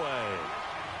this one away.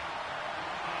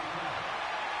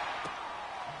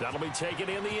 That'll be taken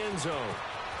in the end zone.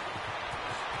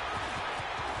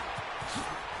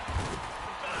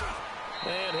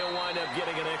 And he'll wind up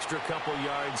getting an extra couple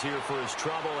yards here for his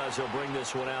trouble as he'll bring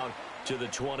this one out to the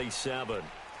 27.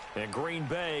 And Green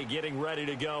Bay getting ready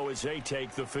to go as they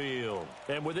take the field.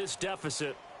 And with this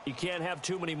deficit, you can't have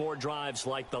too many more drives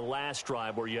like the last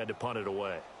drive where you had to punt it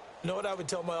away. You know what I would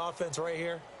tell my offense right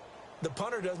here? The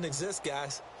punter doesn't exist,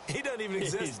 guys. He doesn't even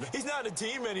exist. He's not a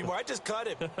team anymore. I just cut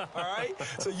him, all right?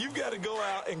 So you've got to go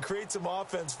out and create some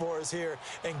offense for us here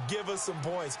and give us some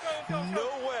points. No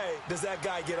way does that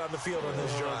guy get on the field on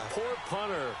this drive. Poor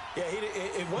punter. Yeah,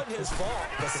 it wasn't his fault.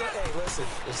 But hey, listen,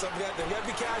 there's there got to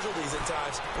be casualties at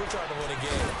times. We're trying to win a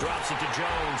game. Drops it to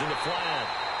Jones in the flat.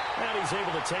 And he's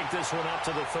able to take this one up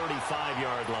to the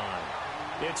 35-yard line.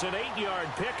 It's an 8-yard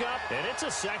pickup, and it's a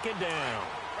 2nd down.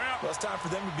 Well, it's time for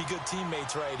them to be good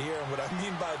teammates right here. And what I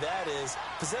mean by that is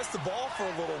possess the ball for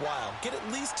a little while. Get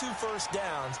at least 2 first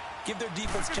downs. Give their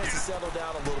defense a chance to settle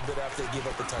down a little bit after they give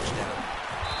up a touchdown.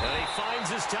 And he finds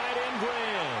his tight end,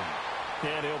 Graham.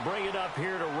 And he'll bring it up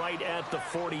here to right at the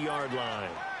 40-yard line.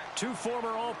 2 former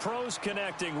All-Pros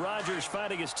connecting. Rodgers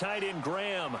finding his tight end,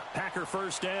 Graham. Packer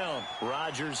first down.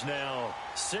 Rodgers now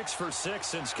 6 for 6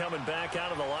 since coming back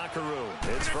out of the locker room.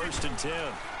 It's 1st and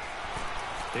 10.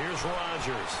 Here's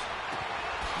Rodgers.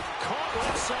 Caught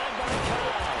left side by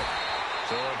Cobb.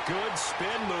 So a good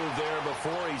spin move there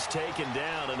before he's taken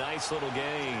down. A nice little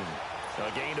gain.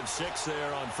 A gain of 6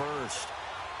 there on 1st.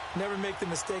 Never make the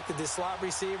mistake that the slot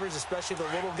receivers, especially the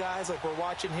little guys like we're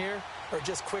watching here, are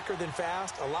just quicker than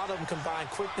fast. A lot of them combine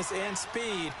quickness and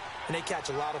speed, and they catch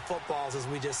a lot of footballs, as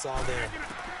we just saw there.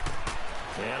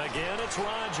 And again, it's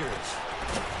Rodgers.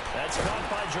 That's caught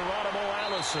by Geronimo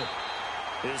Allison.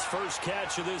 His first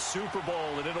catch of this Super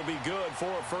Bowl, and it'll be good for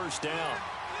a 1st down.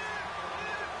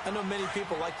 I know many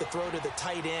people like to throw to the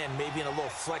tight end, maybe in a little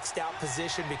flexed out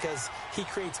position because he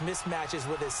creates mismatches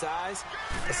with his size.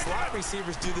 The slot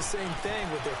receivers do the same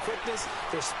thing with their quickness,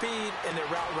 their speed, and their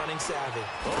route running savvy.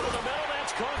 Over the middle,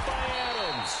 that's caught by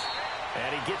Adams.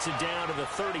 And he gets it down to the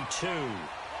 32.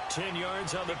 10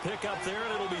 yards on the pickup there,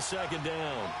 and it'll be 2nd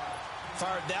down.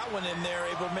 Fired that one in there,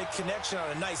 able to make connection on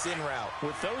a nice in route.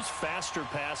 With those faster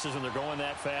passes when they're going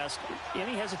that fast,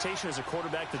 any hesitation as a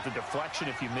quarterback that the deflection,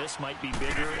 if you miss, might be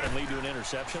bigger and lead to an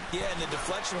interception? Yeah, and the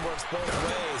deflection works both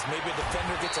ways. Maybe a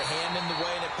defender gets a hand in the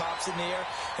way and it pops in the air.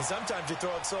 And sometimes you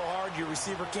throw it so hard your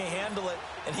receiver can't handle it,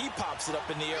 and he pops it up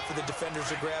in the air for the defenders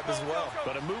to grab as well.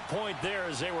 But a moot point there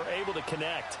as they were able to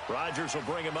connect. Rodgers will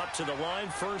bring him up to the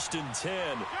line, 1st and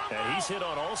 10. And he's hit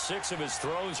on all 6 of his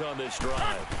throws on this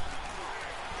drive.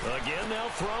 Again,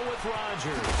 they'll throw with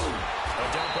Rodgers.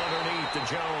 A dump underneath to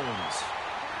Jones.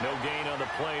 No gain on the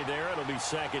play there. It'll be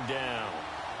 2nd down.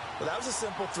 Well, that was a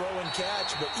simple throw and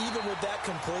catch, but even with that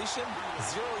completion,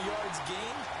 0 yards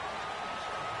gained.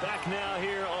 Back now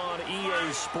here on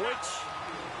EA Sports.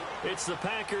 It's the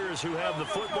Packers who have the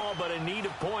football, but in need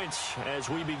of points as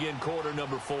we begin quarter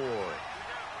number 4.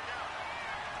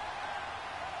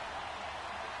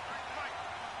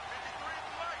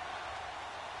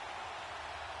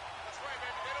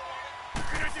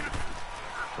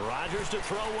 Rodgers to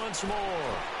throw once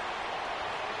more.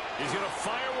 He's going to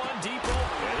fire one deep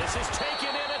open. And this is taken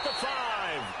in at the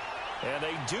 5. And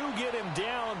they do get him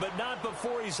down, but not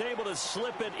before he's able to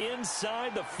slip it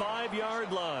inside the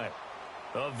 5-yard line.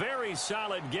 A very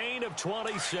solid gain of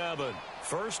 27.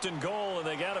 First and goal, and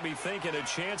they got to be thinking a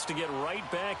chance to get right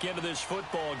back into this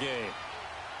football game.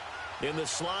 In the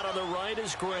slot on the right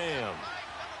is Graham.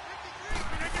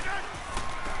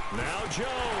 Now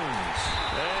Jones.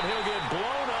 And he'll get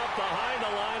blown up behind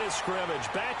the line of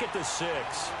scrimmage. Back at the 6.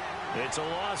 It's a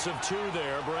loss of 2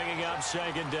 there, bringing up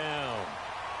second down.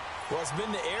 Well, it's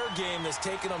been the air game that's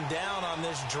taken them down on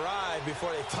this drive before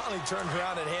they finally turned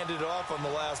around and handed it off on the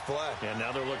last play. And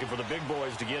now they're looking for the big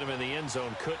boys to get him in the end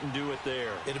zone. Couldn't do it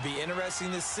there. It'll be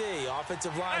interesting to see.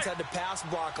 Offensive lines had to pass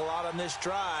block a lot on this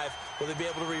drive. Will they be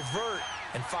able to revert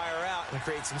and fire out and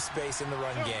create some space in the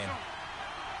run game?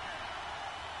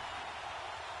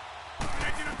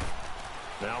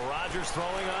 Now Rodgers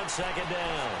throwing on second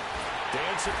down.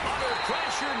 Dancing under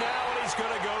pressure now, and he's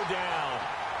going to go down.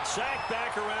 Sacked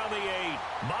back around the 8.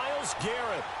 Myles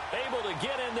Garrett able to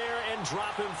get in there and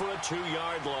drop him for a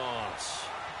 2-yard loss.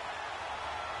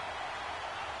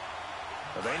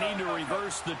 They need to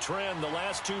reverse the trend. The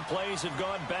last 2 plays have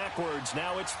gone backwards.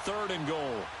 Now it's 3rd and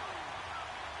goal.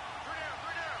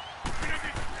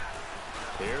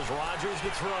 Here's Rodgers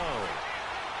to throw.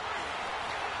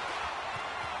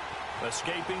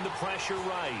 Escaping the pressure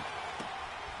right.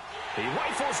 He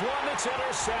rifles one that's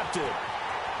intercepted.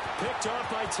 Picked off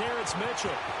by Terrence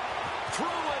Mitchell. Through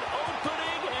an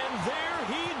opening, and there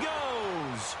he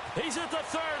goes. He's at the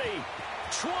 30,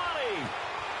 20,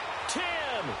 10.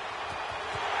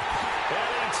 And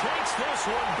he takes this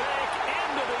one back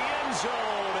into the end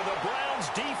zone, and the Browns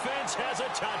defense has a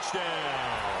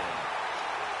touchdown.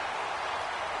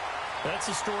 That's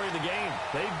the story of the game.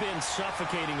 They've been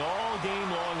suffocating all game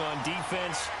long on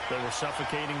defense. They were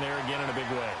suffocating there again in a big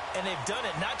way. And they've done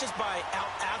it not just by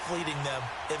out-athleting them,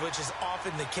 which is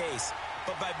often the case,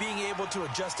 but by being able to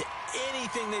adjust to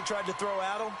anything they tried to throw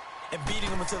at them and beating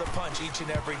them to the punch each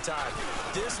and every time.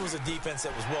 This was a defense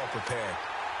that was well prepared.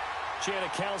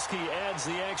 Janikowski adds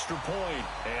the extra point,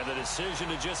 and the decision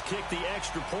to just kick the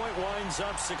extra point winds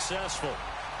up successful.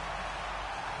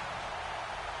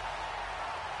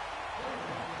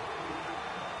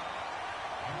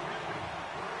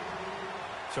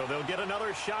 So they'll get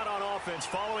another shot on offense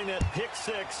following that pick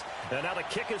 6, and now the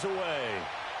kick is away.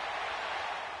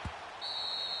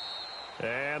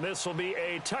 And this will be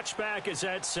a touchback as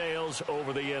that sails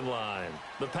over the end line.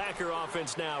 The Packer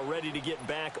offense now ready to get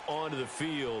back onto the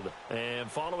field. And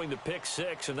following the pick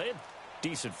 6, and they had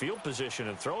decent field position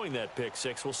in throwing that pick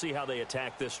 6. We'll see how they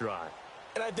attack this drive.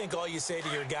 And I think all you say to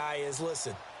your guy is,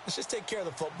 listen, let's just take care of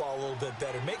the football a little bit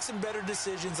better. Make some better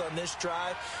decisions on this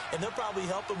drive, and they'll probably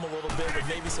help him a little bit with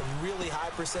maybe some really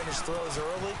high percentage throws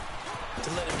early to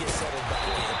let him get settled back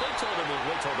in. They told him what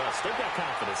they told us. They've got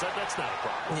confidence. That's not a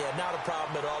problem. Yeah, not a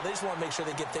problem at all. They just want to make sure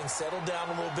they get things settled down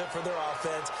a little bit for their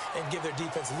offense and give their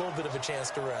defense a little bit of a chance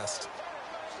to rest.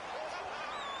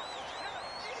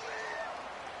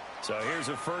 So here's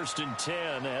a 1st and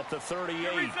 10 at the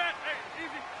 38.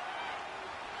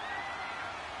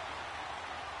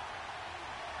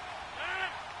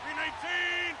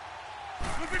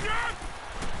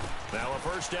 Now a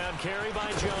 1st down carry by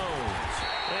Jones.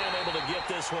 And able to get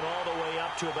this one all the way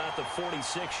up to about the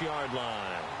 46-yard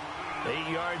line.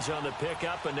 8 yards on the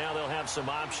pickup, and now they'll have some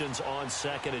options on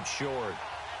 2nd and short.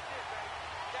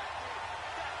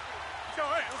 Let's go,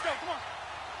 hey, let's go, come on.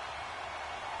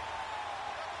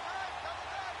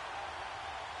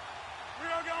 Where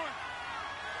y'all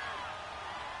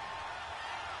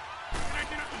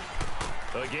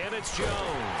going? Again, it's Jones.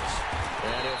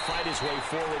 And he'll fight his way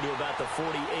forward to about the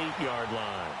 48-yard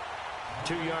line.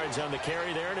 2 yards on the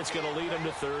carry there, and it's going to lead him to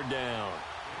 3rd down.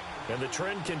 And the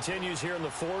trend continues here in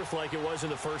the 4th like it was in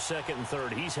the 1st, 2nd, and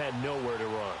 3rd. He's had nowhere to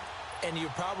run. And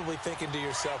you're probably thinking to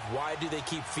yourself, why do they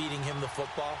keep feeding him the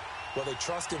football? Well, they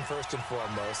trust him first and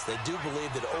foremost. They do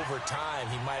believe that over time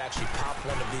he might actually pop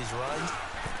one of these runs.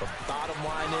 But bottom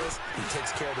line is he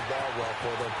takes care of the ball well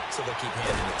for them, so they'll keep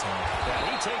handing it to him. And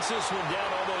he takes this one down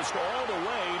almost all the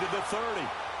way to the 30.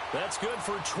 That's good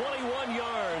for 21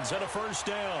 yards and a 1st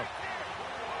down.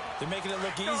 They're making it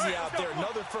look easy out there.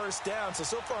 Another 1st down.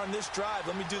 So far on this drive,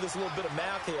 let me do this little bit of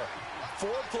math here. 4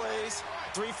 plays,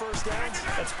 3 1st downs.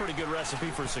 That's a pretty good recipe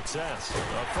for success.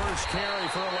 A 1st carry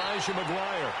for Elijah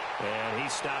McGuire. And he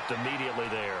stopped immediately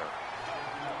there.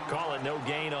 Call it no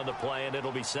gain on the play, and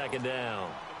it'll be 2nd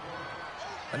down.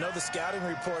 I know the scouting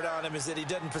report on him is that he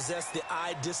doesn't possess the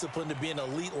eye discipline to be an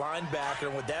elite linebacker.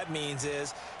 And what that means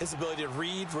is his ability to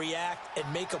read, react,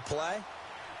 and make a play.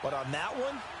 But on that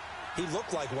one, he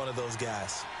looked like one of those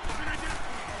guys.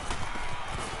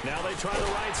 Now they try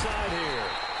the right side here.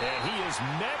 And he is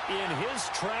met in his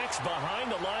tracks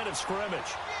behind the line of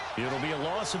scrimmage. It'll be a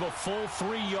loss of a full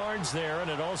 3 yards there, and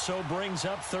it also brings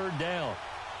up third down.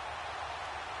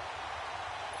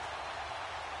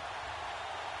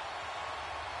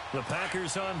 The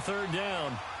Packers on third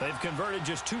down. They've converted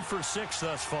just 2 for 6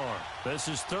 thus far. This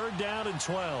is third down and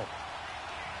 12.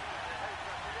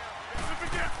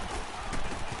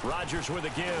 Rodgers with a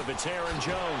give. It's Aaron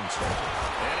Jones.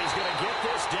 And he's going to get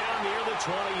this down near the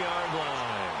 20-yard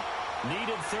line.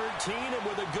 Needed 13, and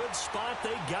with a good spot,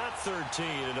 they got 13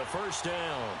 and a first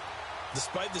down.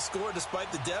 Despite the score,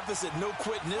 despite the deficit, no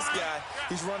quitting this guy.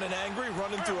 He's running angry,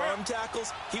 running through arm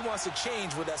tackles. He wants to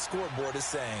change what that scoreboard is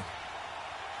saying.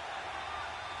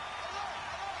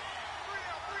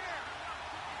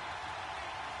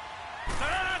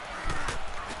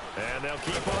 And they'll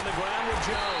keep on the ground with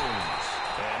Jones.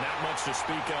 And not much to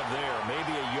speak of there.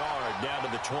 Maybe a yard down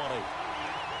to the 20.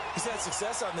 He's had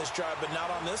success on this drive, but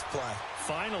not on this play.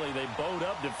 Finally, they bowed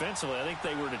up defensively. I think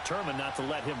they were determined not to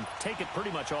let him take it pretty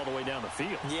much all the way down the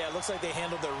field. Yeah, it looks like they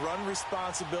handled their run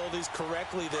responsibilities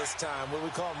correctly this time. What we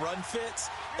call them run fits,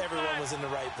 everyone was in the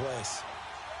right place.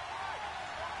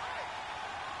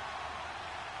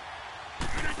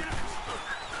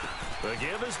 The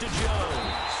give is to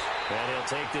Jones. And he'll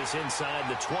take this inside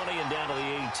the 20 and down to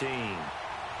the 18.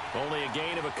 Only a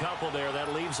gain of a couple there.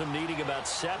 That leaves them needing about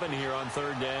 7 here on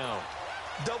third down.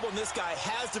 Doubling this guy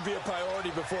has to be a priority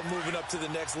before moving up to the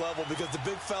next level because the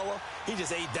big fella, he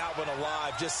just ate that one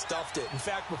alive, just stuffed it. In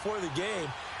fact, before the game,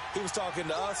 he was talking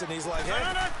to us, and he's like,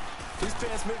 hey, these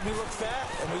pants make me look fat.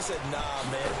 And we said, nah,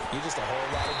 man, you're just a whole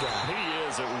lot of guy. He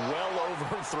is at well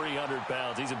over 300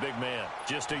 pounds. He's a big man.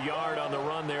 Just a yard on the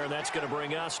run there, and that's going to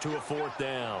bring us to a fourth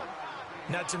down.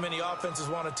 Not too many offenses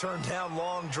want to turn down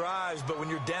long drives, but when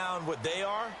you're down what they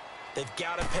are, they've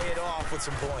got to pay it off with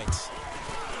some points.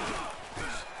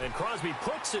 And Crosby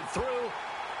puts it through,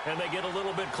 and they get a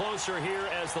little bit closer here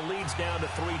as the lead's down to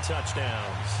 3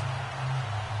 touchdowns.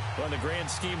 Well, in the grand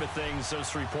scheme of things, those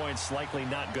 3 points likely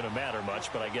not going to matter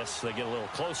much, but I guess they get a little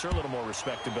closer, a little more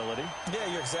respectability. Yeah,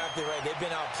 you're exactly right. They've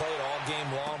been outplayed all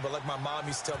game long, but like my mom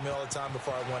used to tell me all the time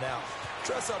before I went out,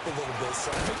 dress up a little bit,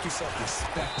 son. Make yourself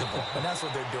respectable. And that's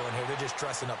what they're doing here. They're just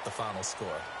dressing up the final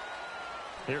score.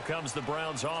 Here comes the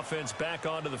Browns offense back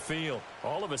onto the field.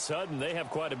 All of a sudden, they have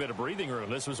quite a bit of breathing room.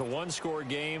 This was a one-score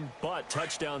game, but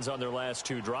touchdowns on their last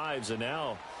 2 drives, and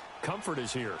now comfort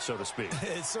is here, so to speak.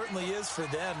 It certainly is for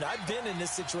them. I've been in this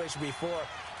situation before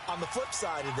on the flip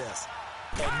side of this.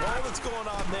 And all that's going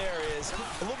on there is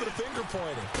a little bit of finger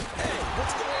pointing. Hey,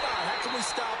 what's going on? How can we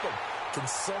stop him? Can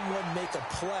someone make a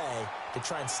play to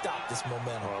try and stop this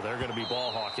momentum? Well, they're going to be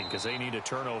ball hawking because they need a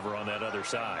turnover on that other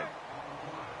side.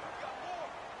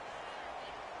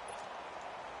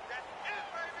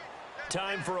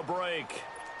 Time for a break.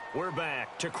 We're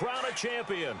back to crown a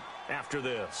champion after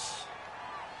this.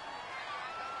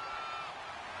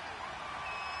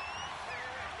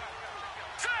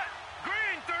 Set.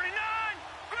 Green 39.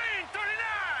 Green 39.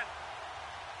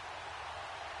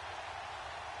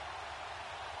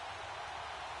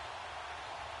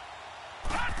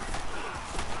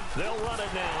 They'll run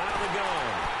it now out of the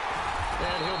gun.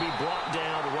 And he'll be brought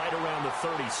down right around the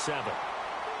 37.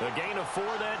 A gain of 4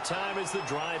 that time as the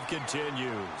drive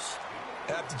continues.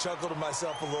 I have to chuckle to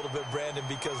myself a little bit, Brandon,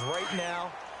 because right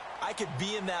now I could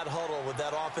be in that huddle with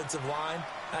that offensive line.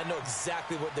 I know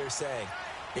exactly what they're saying.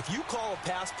 If you call a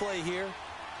pass play here,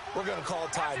 we're going to call a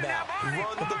timeout.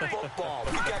 Run the football.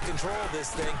 We got control of this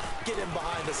thing. Get in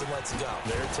behind us and let's go.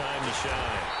 Their time to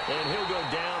shine. And he'll go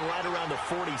down right around the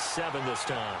 47 this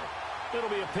time. It'll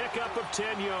be a pickup of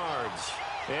 10 yards.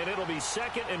 And it'll be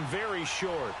second and very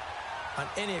short. On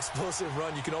any explosive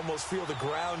run, you can almost feel the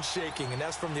ground shaking, and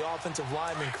that's from the offensive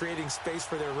linemen creating space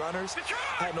for their runners.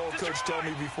 I had an old coach tell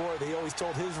me before, they always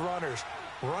told his runners,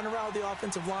 run around the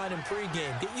offensive line in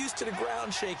pregame. Get used to the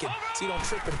ground shaking so you don't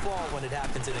trip and fall when it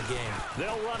happens in a game.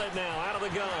 They'll run it now out of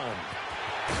the gun.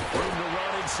 Room to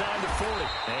run inside the 40.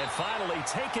 And finally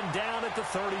taken down at the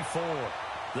 34.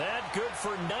 That good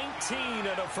for 19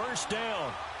 and a first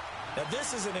down. Now,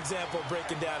 this is an example of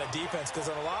breaking down a defense because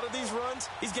on a lot of these runs,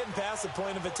 he's getting past the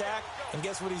point of attack, and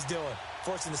guess what he's doing?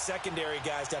 Forcing the secondary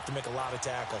guys to have to make a lot of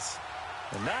tackles.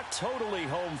 And not totally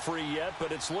home free yet,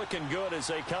 but it's looking good as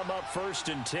they come up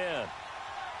 1st and 10.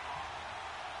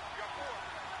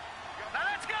 Now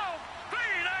let's go.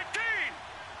 319.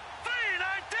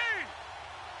 319.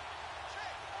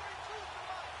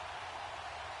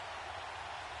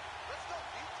 Let's go,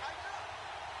 D. Tighten up.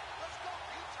 Let's go,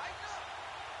 D. Tighten up.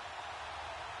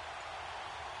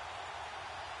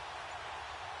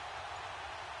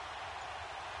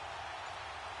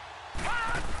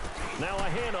 Now a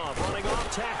handoff, running off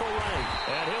tackle right.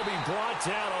 And he'll be brought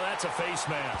down. Oh, that's a face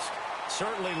mask.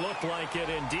 Certainly looked like it.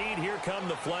 Indeed, here come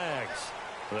the flags.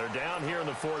 They're down here in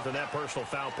the fourth, and that personal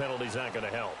foul penalty is not going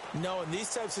to help. No, in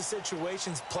these types of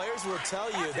situations, players will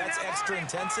tell you that's extra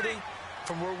intensity.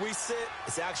 From where we sit,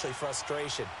 it's actually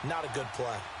frustration. Not a good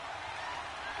play.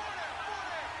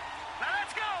 Now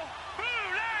let's go. Blue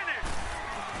line it.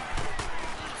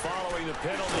 Following the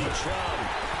penalty, Chubb.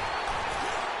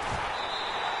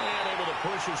 And able to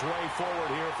push his way forward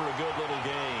here for a good little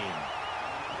gain.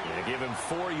 They give him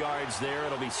 4 yards there.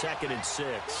 It'll be 2nd and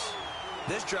 6.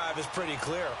 This drive is pretty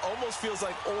clear. Almost feels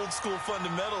like old school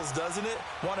fundamentals, doesn't it?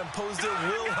 Want to impose their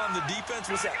will on the defense.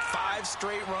 Was that 5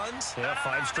 straight runs? Yeah,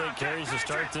 5 straight carries to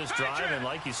start this drive. And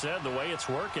like you said, the way it's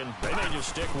working, they may just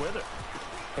stick with it.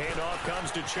 Handoff comes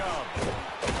to Chubb.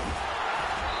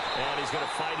 And he's going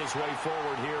to fight his way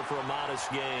forward here for a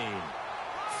modest gain.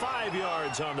 5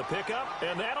 yards on the pickup,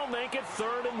 and that'll make it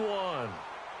 3rd and 1.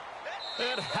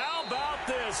 And how about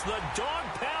this? The dog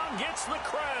pound gets the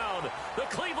crown. The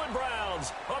Cleveland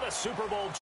Browns are the Super Bowl